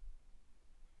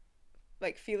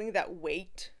feeling that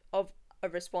weight of a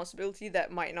responsibility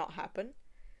that might not happen.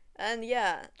 And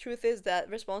yeah, truth is that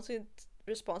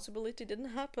responsibility didn't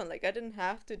happen. Like I didn't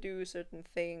have to do a certain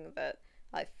thing that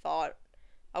I thought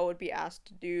I would be asked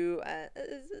to do, and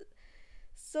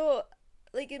so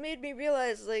like it made me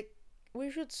realize like we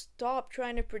should stop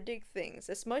trying to predict things.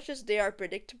 As much as they are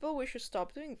predictable, we should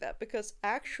stop doing that because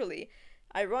actually,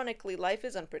 ironically, life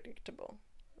is unpredictable,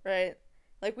 right?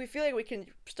 Like we feel like we can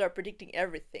start predicting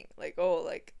everything. Like oh,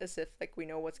 like as if like we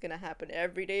know what's going to happen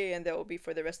every day and that will be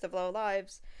for the rest of our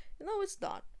lives. No, it's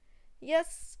not.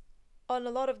 Yes, on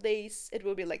a lot of days it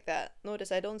will be like that.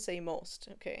 Notice I don't say most,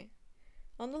 okay?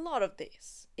 On a lot of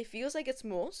days, it feels like it's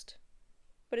most,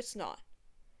 but it's not.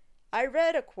 I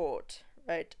read a quote,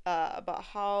 right, about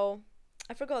how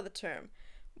I forgot the term,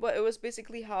 but it was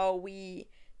basically how we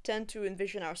tend to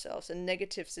envision ourselves in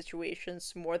negative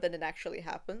situations more than it actually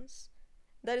happens.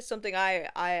 That is something I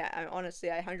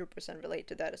honestly I 100% relate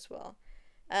to that as well.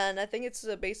 And I think it's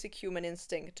a basic human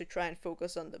instinct to try and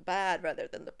focus on the bad rather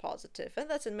than the positive. And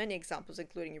that's in many examples,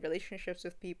 including relationships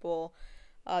with people,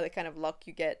 the kind of luck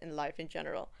you get in life in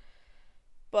general.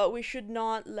 But we should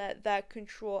not let that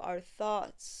control our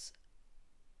thoughts.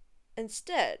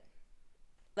 Instead,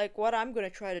 like what I'm gonna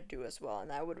try to do as well,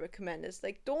 and I would recommend is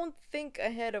like don't think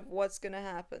ahead of what's gonna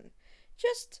happen.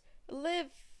 Just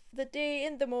live the day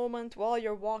in the moment while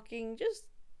you're walking. Just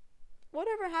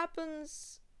whatever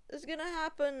happens is gonna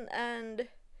happen, and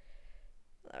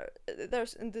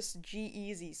there's in this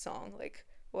G-Eazy song like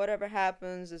whatever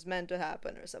happens is meant to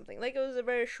happen or something. Like it was a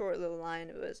very short little line.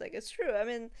 It was like it's true. I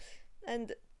mean,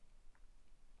 and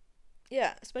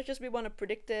yeah, as much as we want to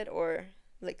predict it or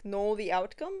like know the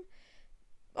outcome,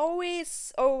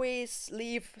 always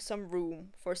leave some room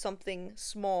for something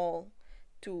small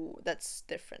to that's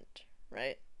different,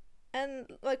 right? And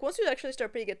like once you actually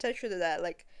start paying attention to that,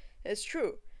 like it's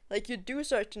true. Like you do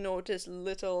start to notice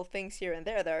little things here and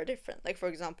there that are different. Like for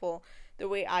example, the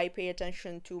way I pay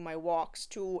attention to my walks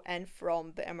to and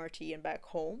from the MRT and back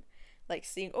home. Like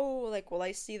seeing, oh, like will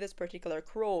I see this particular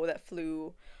crow that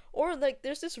flew, or like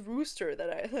there's this rooster that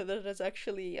I that is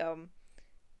actually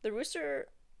the rooster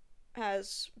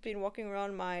has been walking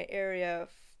around my area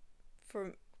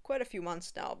for quite a few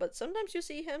months now, but sometimes you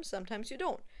see him, sometimes you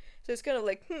don't. So it's kind of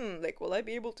like, like, will I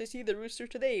be able to see the rooster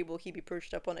today? Will he be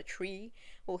perched up on a tree?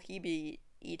 Will he be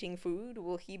eating food?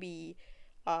 Will he be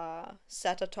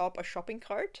sat atop a shopping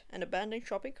cart, an abandoned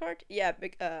shopping cart? Yeah,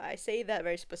 I say that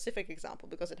very specific example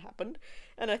because it happened,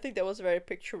 and I think that was very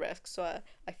picturesque. So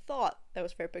I thought that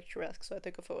was very picturesque, so I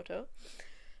took a photo.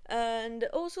 And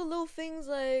also little things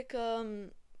like,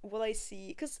 will I see?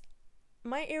 Because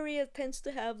my area tends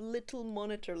to have little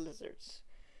monitor lizards.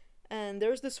 And there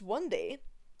was this one day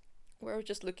where I was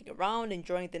just looking around,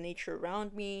 enjoying the nature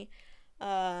around me.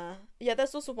 Yeah,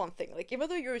 that's also one thing. Like, even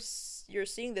though you're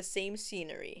seeing the same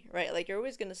scenery, right? Like, you're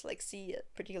always gonna like see a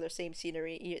particular same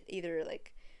scenery, either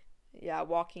like, yeah,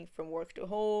 walking from work to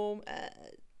home,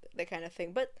 that kind of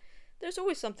thing. But there's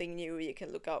always something new you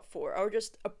can look out for, or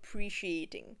just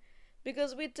appreciating,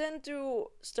 because we tend to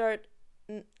start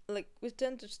we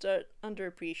tend to start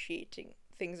underappreciating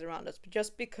things around us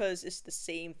just because it's the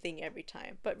same thing every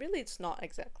time, but really it's not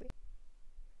exactly.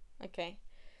 Okay.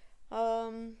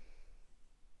 um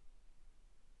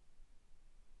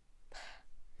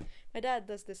my dad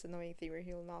does this annoying thing where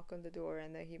he'll knock on the door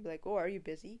and then he'll be like, oh, are you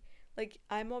busy? Like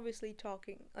I'm obviously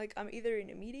talking, like I'm either in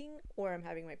a meeting or I'm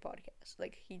having my podcast.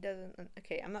 Like he doesn't.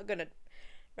 Okay, I'm not gonna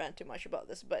rant too much about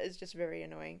this, but it's just very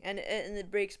annoying, and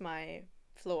it breaks my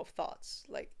flow of thoughts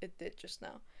like it did just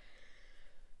now.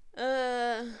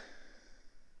 uh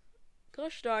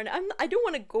Gosh darn, I don't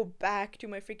want to go back to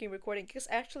my freaking recording because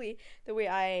actually the way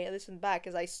I listen back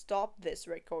is I stop this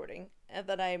recording and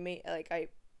then I make like I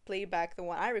play back the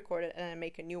one I recorded and I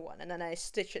make a new one and then I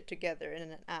stitch it together in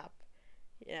an app,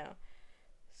 you know.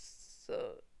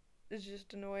 So it's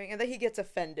just annoying, and then he gets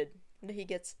offended. And then he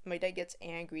gets my dad gets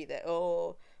angry that,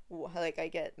 oh, like I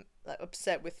get like,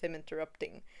 upset with him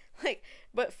interrupting. Like,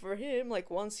 but for him, like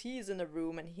once he's in the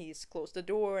room and he's closed the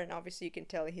door and obviously you can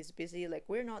tell he's busy, like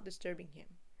we're not disturbing him.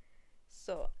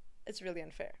 So it's really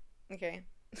unfair. Okay.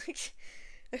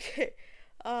 Okay.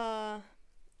 Uh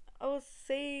I was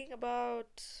saying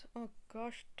about, oh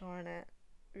gosh darn it.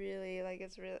 Really, like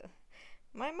it's really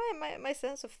my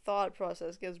sense of thought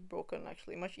process gets broken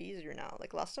actually much easier now.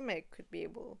 Like last time I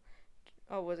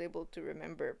was able to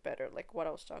remember better like what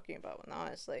I was talking about. Now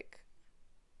it's like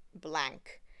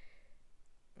blank.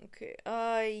 Okay.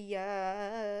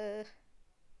 Yeah.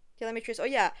 Okay, let me trace. Oh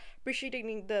yeah,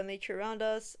 appreciating the nature around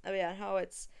us. Oh yeah, how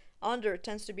it's under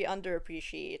tends to be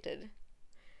underappreciated.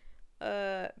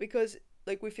 Because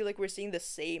like we feel like we're seeing the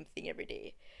same thing every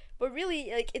day, but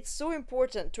really like it's so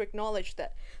important to acknowledge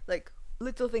that like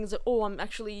little things that, oh, I'm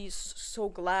actually so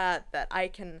glad that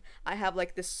I have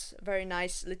like this very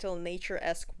nice little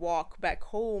nature-esque walk back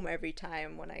home every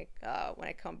time when I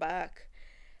come back.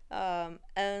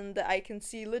 And I can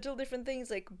see little different things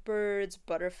like birds,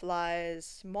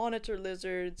 butterflies, monitor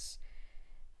lizards.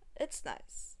 It's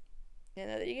nice. You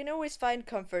know, you can always find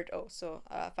comfort also,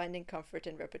 finding comfort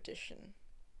in repetition.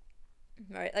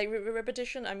 Right, like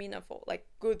repetition. I mean, of like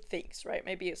good things, right?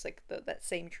 Maybe it's like that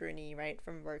same journey, right,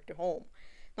 from work to home.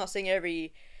 Not saying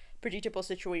every predictable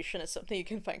situation is something you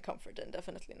can find comfort in.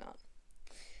 Definitely not.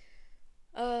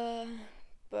 Uh,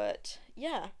 but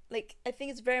yeah, like I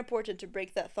think it's very important to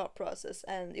break that thought process,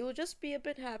 and you will just be a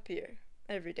bit happier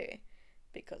every day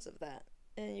because of that,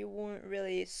 and you won't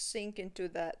really sink into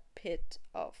that pit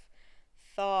of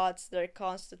thoughts that are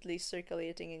constantly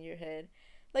circulating in your head.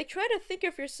 Like try to think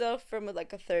of yourself from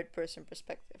like a third person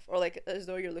perspective, or like as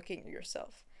though you're looking at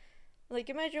yourself. Like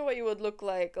imagine what you would look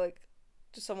like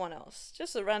to someone else,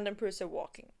 just a random person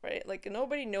walking, right? Like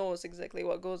nobody knows exactly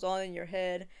what goes on in your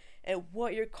head and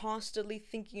what you're constantly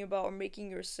thinking about or making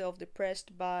yourself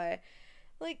depressed by.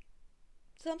 Like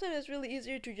sometimes it's really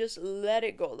easier to just let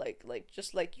it go, like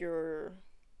just like you're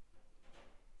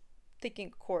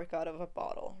taking cork out of a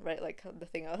bottle, right? Like the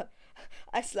thing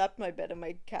I slapped my bed and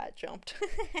my cat jumped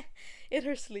in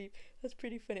her sleep. That's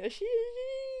pretty funny.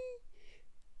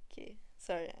 Okay,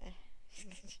 sorry.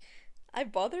 I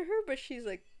bother her, but she's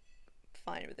like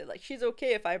fine with it. Like she's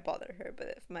okay if I bother her,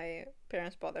 but if my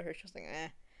parents bother her, she's like eh.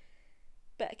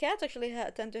 But cats actually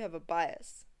tend to have a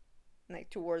bias, like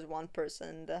towards one person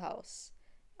in the house.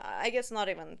 I guess not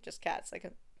even just cats,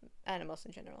 like animals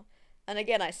in general. And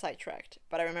again, I sidetracked,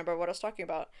 but I remember what I was talking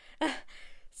about.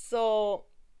 So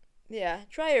yeah,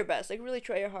 try your best. Like really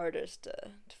try your hardest to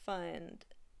find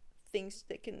things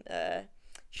that can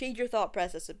change your thought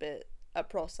process a bit, a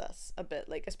process a bit.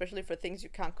 Like especially for things you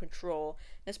can't control,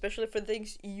 and especially for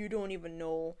things you don't even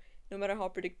know, no matter how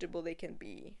predictable they can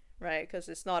be, right? Because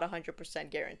it's not 100%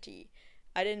 guarantee.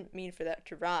 I didn't mean for that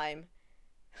to rhyme.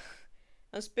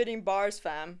 I'm spitting bars,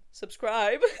 fam.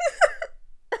 Subscribe.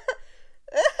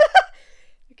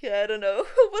 Okay, I don't know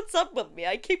what's up with me.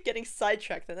 I keep getting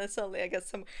sidetracked, and then suddenly I get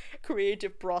some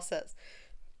creative process.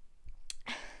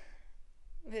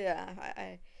 Yeah,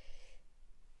 yeah,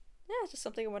 it's just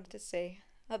something I wanted to say.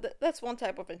 That's one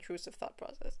type of intrusive thought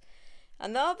process.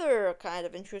 Another kind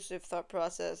of intrusive thought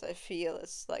process I feel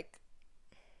is like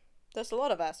there's a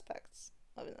lot of aspects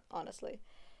of it, honestly.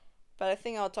 But I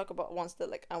think I'll talk about ones that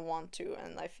like I want to,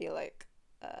 and I feel like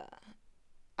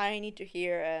I need to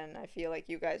hear, and I feel like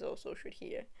you guys also should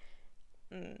hear.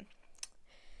 Mm.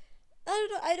 I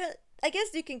don't know. I don't. I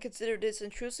guess you can consider this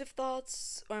intrusive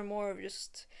thoughts, or more of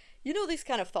just these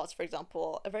kind of thoughts. For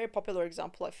example, a very popular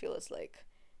example I feel is like,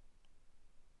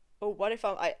 oh, what if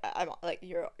I'm like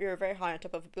you're very high on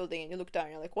top of a building and you look down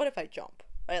and you're like, what if I jump?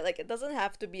 Right? Like it doesn't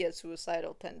have to be a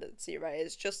suicidal tendency, right?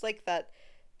 It's just like that.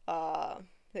 Uh,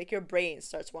 like your brain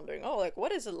starts wondering, oh, like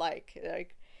what is it like,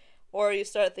 or you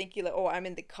start thinking like, oh, I'm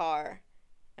in the car,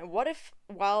 and what if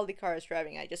while the car is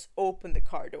driving, I just open the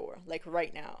car door, like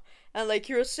right now? And like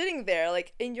you're sitting there,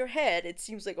 like in your head, it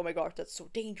seems like, oh my god, that's so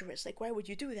dangerous. Like, why would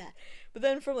you do that? But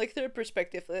then from like third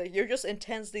perspective, like, you're just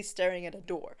intensely staring at a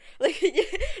door. Like,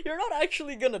 you're not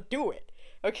actually gonna do it.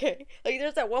 Okay? Like,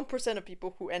 there's that 1% of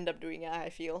people who end up doing it, I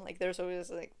feel. Like, there's always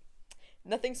like,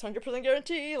 nothing's 100%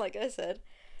 guarantee, like I said.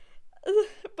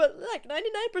 But like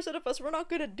 99% of us, we're not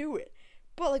gonna do it.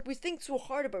 But like we think so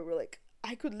hard about it, we're like,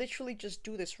 I could literally just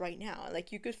do this right now.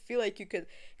 Like you could feel like you could,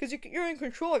 because you're in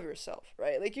control of yourself,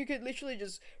 right? Like you could literally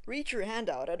just reach your hand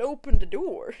out and open the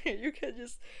door. You could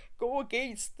just go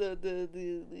against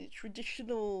the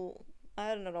traditional,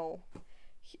 I don't know.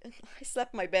 I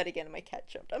slapped my bed again and my cat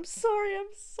jumped. I'm sorry,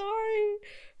 I'm sorry.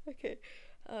 Okay.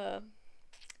 Um,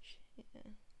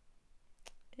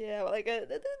 yeah, like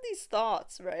these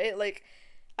thoughts, right? Like,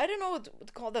 I don't know what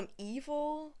to call them,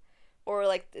 evil, or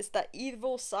like it's that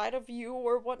evil side of you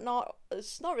or whatnot.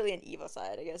 It's not really an evil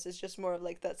side, I guess. It's just more of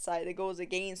like that side that goes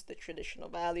against the traditional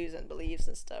values and beliefs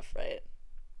and stuff, right?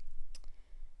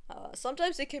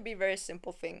 Sometimes it can be very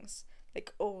simple things,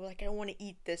 like oh, like I want to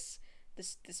eat this,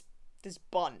 this, this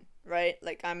bun, right?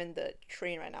 Like I'm in the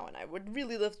train right now, and I would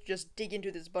really love to just dig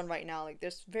into this bun right now. Like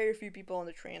there's very few people on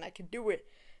the train, I could do it.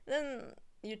 Then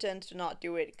you tend to not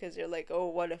do it because you're like, oh,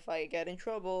 what if I get in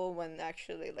trouble? When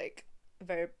actually, like, a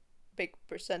very big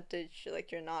percentage,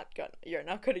 like you're not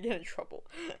gonna get in trouble.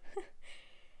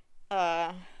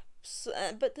 uh,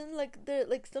 but then like they're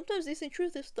like sometimes these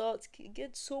intrusive thoughts can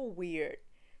get so weird,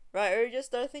 right? Or you just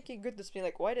start thinking, goodness me,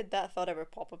 like why did that thought ever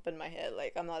pop up in my head?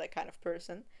 Like I'm not that kind of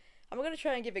person. I'm gonna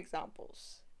try and give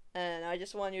examples, and I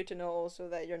just want you to know also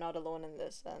that you're not alone in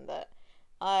this, and that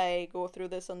I go through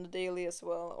this on the daily as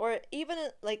well. Or even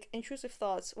like intrusive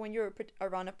thoughts when you're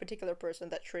around a particular person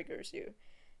that triggers you.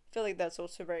 I feel like that's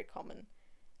also very common.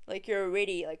 Like you're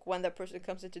already like when that person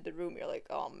comes into the room, you're like,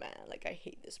 oh man, like I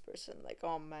hate this person. Like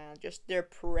oh man, just their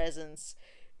presence.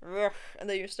 Ugh. And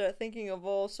then you start thinking of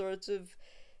all sorts of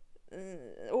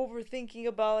overthinking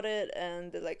about it,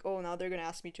 and they're like, oh, now they're gonna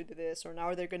ask me to do this, or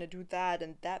now they're gonna do that,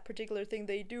 and that particular thing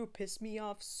they do piss me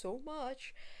off so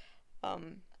much.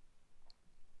 Um,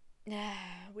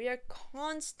 we are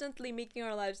constantly making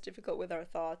our lives difficult with our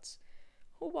thoughts.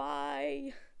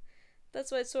 Why?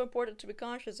 That's why it's so important to be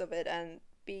conscious of it and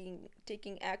being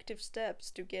taking active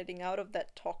steps to getting out of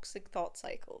that toxic thought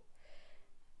cycle.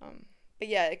 Um, but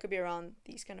yeah, it could be around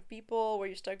these kind of people where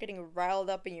you start getting riled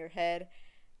up in your head.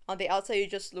 On the outside, you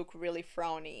just look really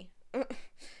frowny. And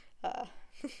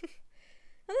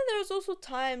then there's also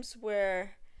times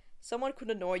where someone could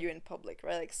annoy you in public,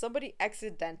 right? Like somebody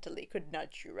accidentally could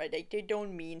nudge you, right? Like they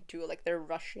don't mean to, like they're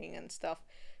rushing and stuff.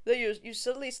 Then you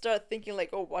suddenly start thinking like,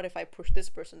 oh, what if I push this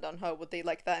person down? How would they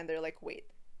like that? And they're like, wait,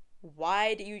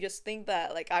 why do you just think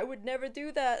that? Like I would never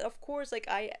do that. Of course, like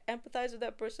I empathize with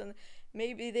that person.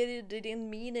 Maybe they didn't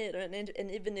mean it,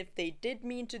 and even if they did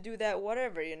mean to do that,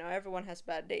 whatever, everyone has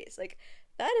bad days. Like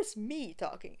that is me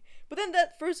talking. But then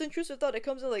that first intrusive thought that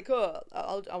comes in like, oh,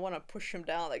 I want to push him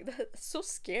down. Like that's so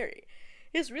scary.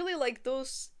 It's really like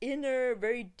those inner,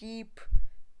 very deep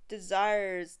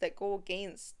desires that go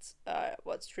against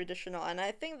what's traditional, and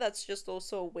I think that's just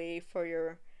also a way for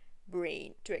your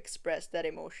brain to express that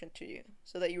emotion to you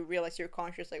so that you realize you're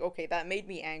conscious like, okay, that made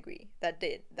me angry,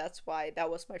 that's why that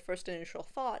was my first initial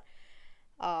thought,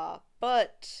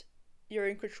 but you're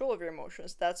in control of your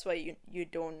emotions. That's why you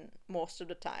don't, most of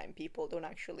the time people don't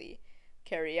actually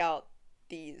carry out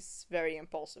these very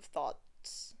impulsive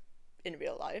thoughts in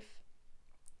real life.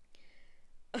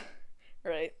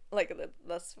 Right? Like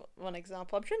that's one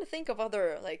example. I'm trying to think of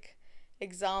other like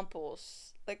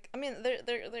examples. Like I mean,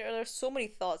 there are so many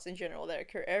thoughts in general that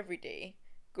occur every day,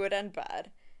 good and bad.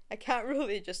 I can't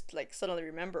really just like suddenly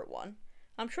remember one.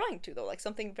 I'm trying to though, like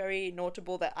something very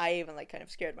notable that I even like kind of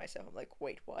scared myself. I'm like,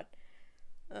 wait, what?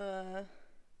 Uh,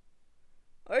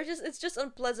 or just it's just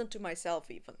unpleasant to myself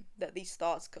even that these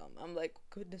thoughts come. I'm like,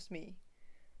 goodness me.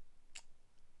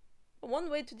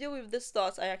 One way to deal with these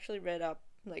thoughts I actually read up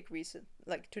like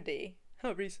today.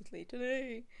 Recently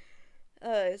today.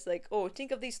 It's like, oh,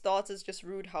 think of these thoughts as just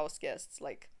rude house guests.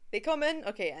 Like they come in,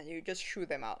 okay, and you just shoo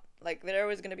them out. Like they're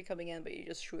always gonna be coming in, but you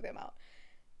just shoo them out,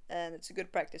 and it's a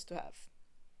good practice to have.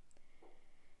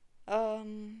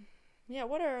 Yeah.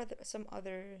 What are some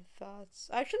other thoughts?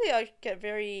 Actually, I get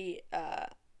very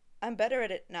I'm better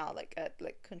at it now, like at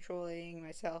like controlling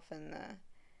myself and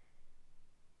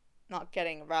not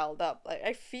getting riled up. Like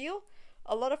I feel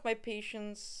a lot of my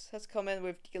patience has come in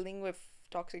with dealing with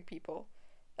toxic people,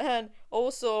 and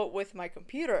also with my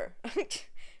computer.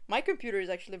 My computer is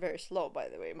actually very slow, by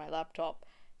the way. My laptop,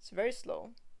 it's very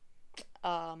slow.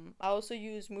 I also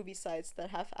use movie sites that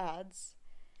have ads.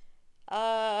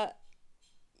 Uh,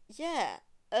 yeah,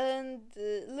 and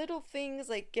little things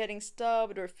like getting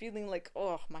stubbed or feeling like,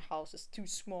 oh, my house is too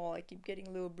small. I keep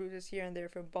getting little bruises here and there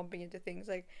from bumping into things.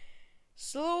 Like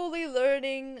slowly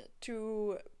learning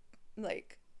to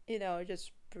like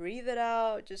just breathe it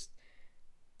out, just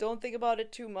don't think about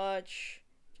it too much,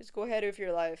 just go ahead with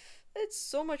your life. It's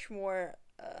so much more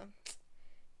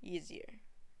easier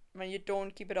when you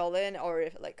don't keep it all in, or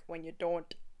if like when you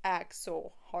don't act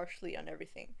so harshly on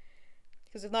everything,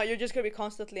 because if not you're just going to be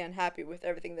constantly unhappy with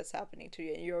everything that's happening to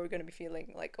you, and you're going to be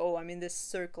feeling like, oh, I'm in this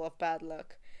circle of bad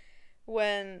luck.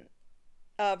 When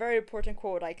a very important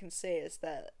quote I can say is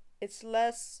that it's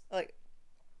less like,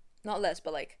 not less,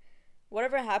 but like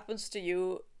whatever happens to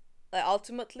you, like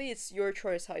ultimately it's your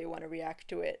choice how you want to react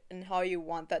to it and how you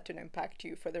want that to impact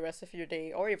you for the rest of your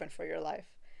day or even for your life.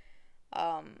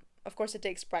 Of course it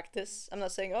takes practice. I'm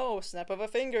not saying, oh, snap of a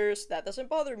fingers, that doesn't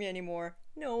bother me anymore.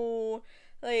 No,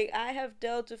 like I have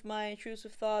dealt with my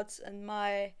intrusive thoughts and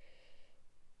my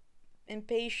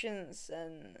impatience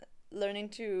and learning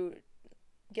to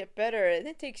get better, and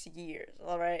it takes years.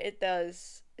 All right, it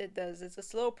does, it's a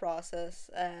slow process,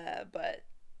 but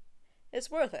it's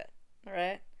worth it. All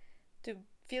right, to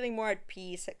feeling more at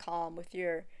peace, at calm with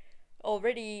your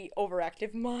already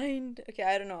overactive mind. Okay,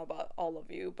 I don't know about all of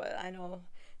you, but I know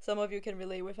some of you can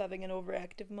relate with having an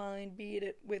overactive mind, be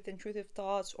it with intrusive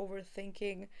thoughts,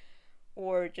 overthinking,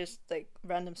 or just like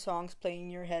random songs playing in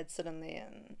your head suddenly,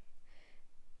 and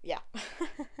yeah.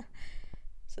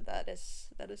 So that is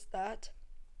that.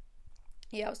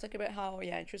 Yeah, I was talking about how,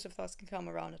 yeah, intrusive thoughts can come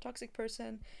around a toxic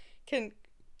person, can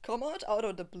come out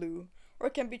of the blue, or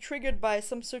can be triggered by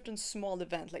some certain small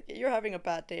event. Like you're having a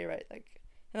bad day, right? Like,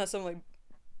 and that's some like,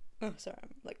 oh, sorry, I'm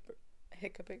like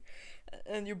hiccuping,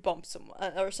 and you bump someone,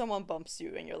 or someone bumps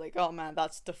you, and you're like, oh man,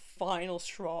 that's the final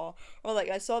straw. Or like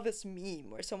I saw this meme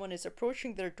where someone is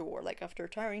approaching their door, like after a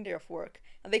tiring day of work,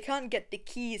 and they can't get the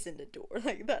keys in the door.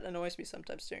 Like that annoys me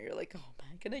sometimes too. You're like, oh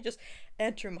man, can I just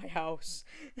enter my house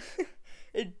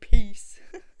in peace?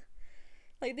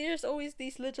 Like there's always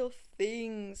these little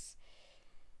things.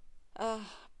 Uh,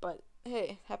 but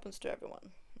hey, happens to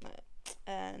everyone.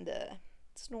 And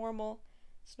it's normal.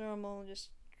 It's normal. Just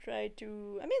try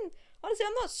to. I mean, honestly,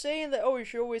 I'm not saying that, oh, you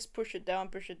should always push it down,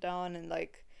 and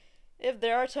like, if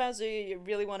there are times where you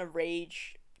really want to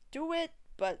rage, do it,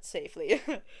 but safely.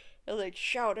 Like,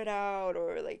 shout it out,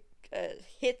 or like,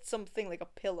 hit something like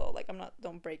a pillow. Like, I'm not,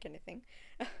 don't break anything.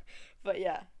 But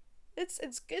yeah, it's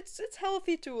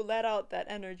healthy to let out that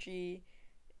energy,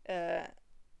 uh,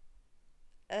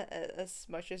 as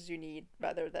much as you need,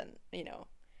 rather than,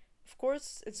 of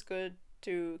course it's good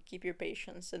to keep your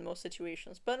patience in most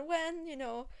situations, but when,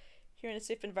 you're in a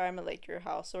safe environment like your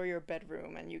house or your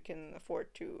bedroom and you can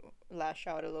afford to lash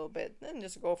out a little bit, then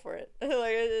just go for it. Like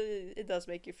it does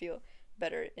make you feel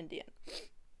better in the end.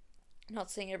 I'm not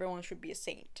saying everyone should be a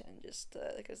saint, and just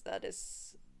because that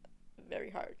is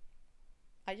very hard.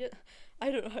 I just,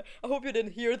 I don't know. I hope you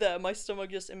didn't hear that. My stomach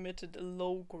just emitted a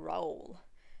low growl.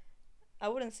 I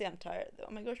wouldn't say I'm tired though.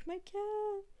 Oh my gosh, my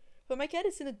cat. But my cat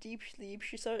is in a deep sleep.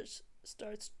 She starts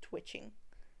twitching.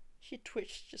 She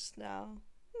twitched just now.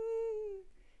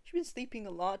 She's been sleeping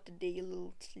a lot today, a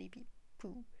little sleepy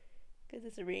poo, because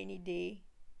it's a rainy day.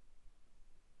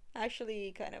 I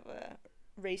actually kind of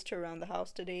raced her around the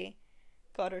house today.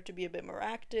 Got her to be a bit more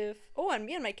active. Oh, and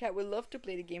me and my cat would love to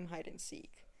play the game hide and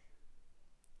seek.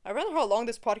 I wonder how long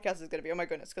this podcast is gonna be. Oh my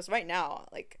goodness, because right now,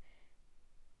 like,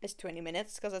 it's 20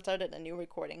 minutes because I started a new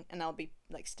recording and I'll be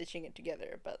like stitching it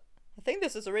together. But I think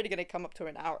this is already gonna come up to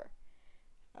an hour.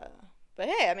 But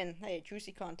hey, I mean, hey,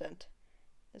 juicy content.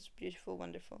 It's beautiful,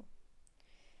 wonderful.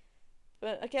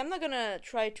 But okay, I'm not gonna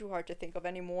try too hard to think of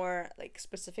any more like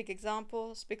specific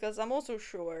examples, because I'm also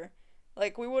sure,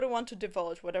 like, we wouldn't want to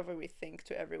divulge whatever we think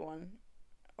to everyone,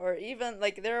 or even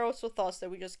like there are also thoughts that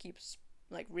we just keep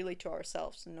like really to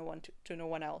ourselves and no one to no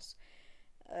one else.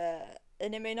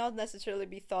 And it may not necessarily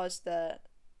be thoughts that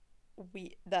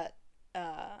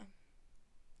uh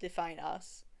define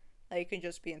us. Like, it can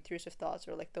just be intrusive thoughts,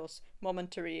 or like those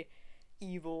momentary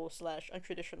evil slash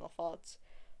untraditional thoughts.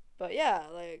 But yeah,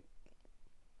 like,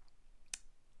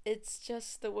 it's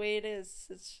just the way it is.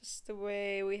 It's just the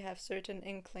way we have certain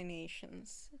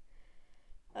inclinations.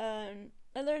 And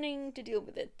learning to deal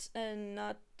with it and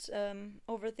not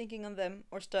overthinking on them,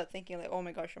 or start thinking like, oh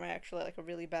my gosh, am I actually like a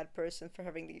really bad person for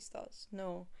having these thoughts?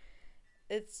 No,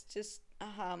 it's just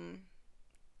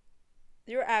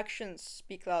your actions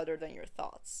speak louder than your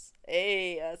thoughts.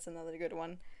 Hey, that's another good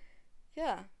one.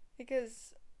 Yeah,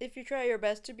 because if you try your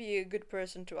best to be a good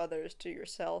person to others, to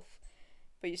yourself,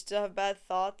 but you still have bad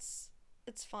thoughts,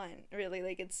 it's fine. Really,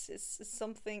 like, it's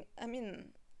something. I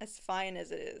mean, as fine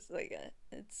as it is, like,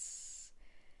 it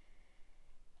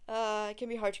can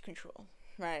be hard to control,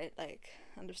 right? Like,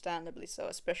 understandably so,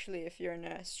 especially if you're in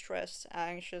a stressed,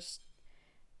 anxious,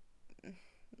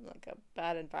 like a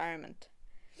bad environment.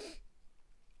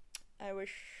 I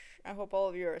wish, I hope all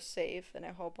of you are safe, and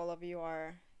I hope all of you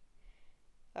are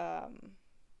um,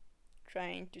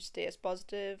 trying to stay as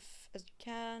positive as you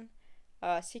can,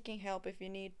 seeking help if you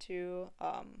need to,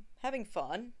 having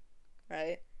fun,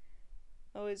 right?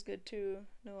 Always good to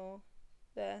know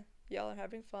that y'all are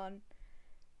having fun.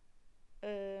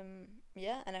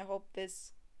 Yeah, and I hope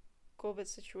this COVID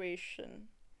situation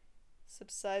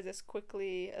subsides as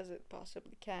quickly as it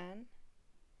possibly can.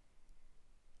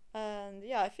 And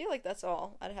yeah, I feel like that's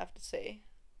all I'd have to say.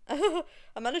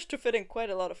 I managed to fit in quite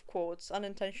a lot of quotes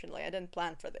unintentionally. I didn't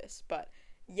plan for this, but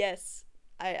yes,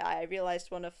 I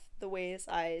realized one of the ways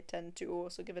I tend to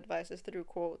also give advice is through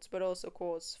quotes, but also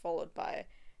quotes followed by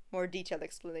more detailed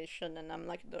explanation. And I'm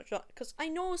like, because I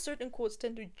know certain quotes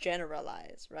tend to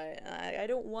generalize, right? And I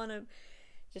don't want to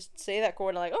just say that quote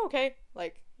and like, oh, okay,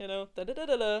 like, da da da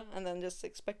da da, and then just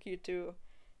expect you to,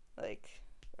 like,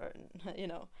 or,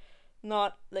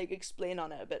 not like explain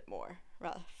on it a bit more,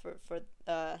 rather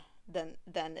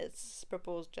than its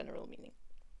proposed general meaning.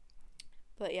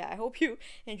 But yeah, I hope you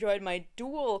enjoyed my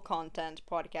dual content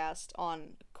podcast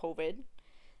on COVID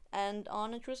and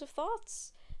on intrusive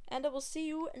thoughts. And I will see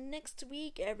you next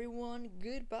week, everyone.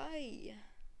 Goodbye.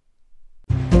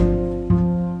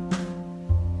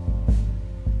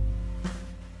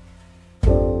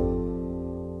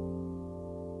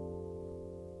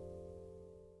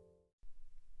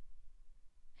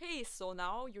 Hey, so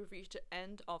now you've reached the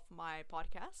end of my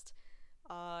podcast.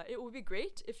 It would be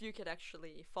great if you could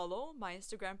actually follow my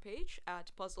Instagram page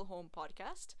at Puzzle Home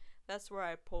Podcast. That's where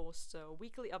I post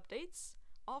weekly updates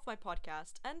of my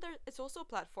podcast, and it's also a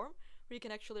platform where you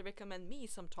can actually recommend me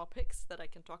some topics that I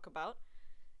can talk about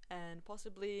and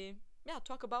possibly, yeah,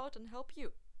 talk about and help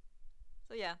you.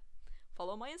 So, yeah,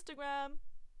 follow my Instagram.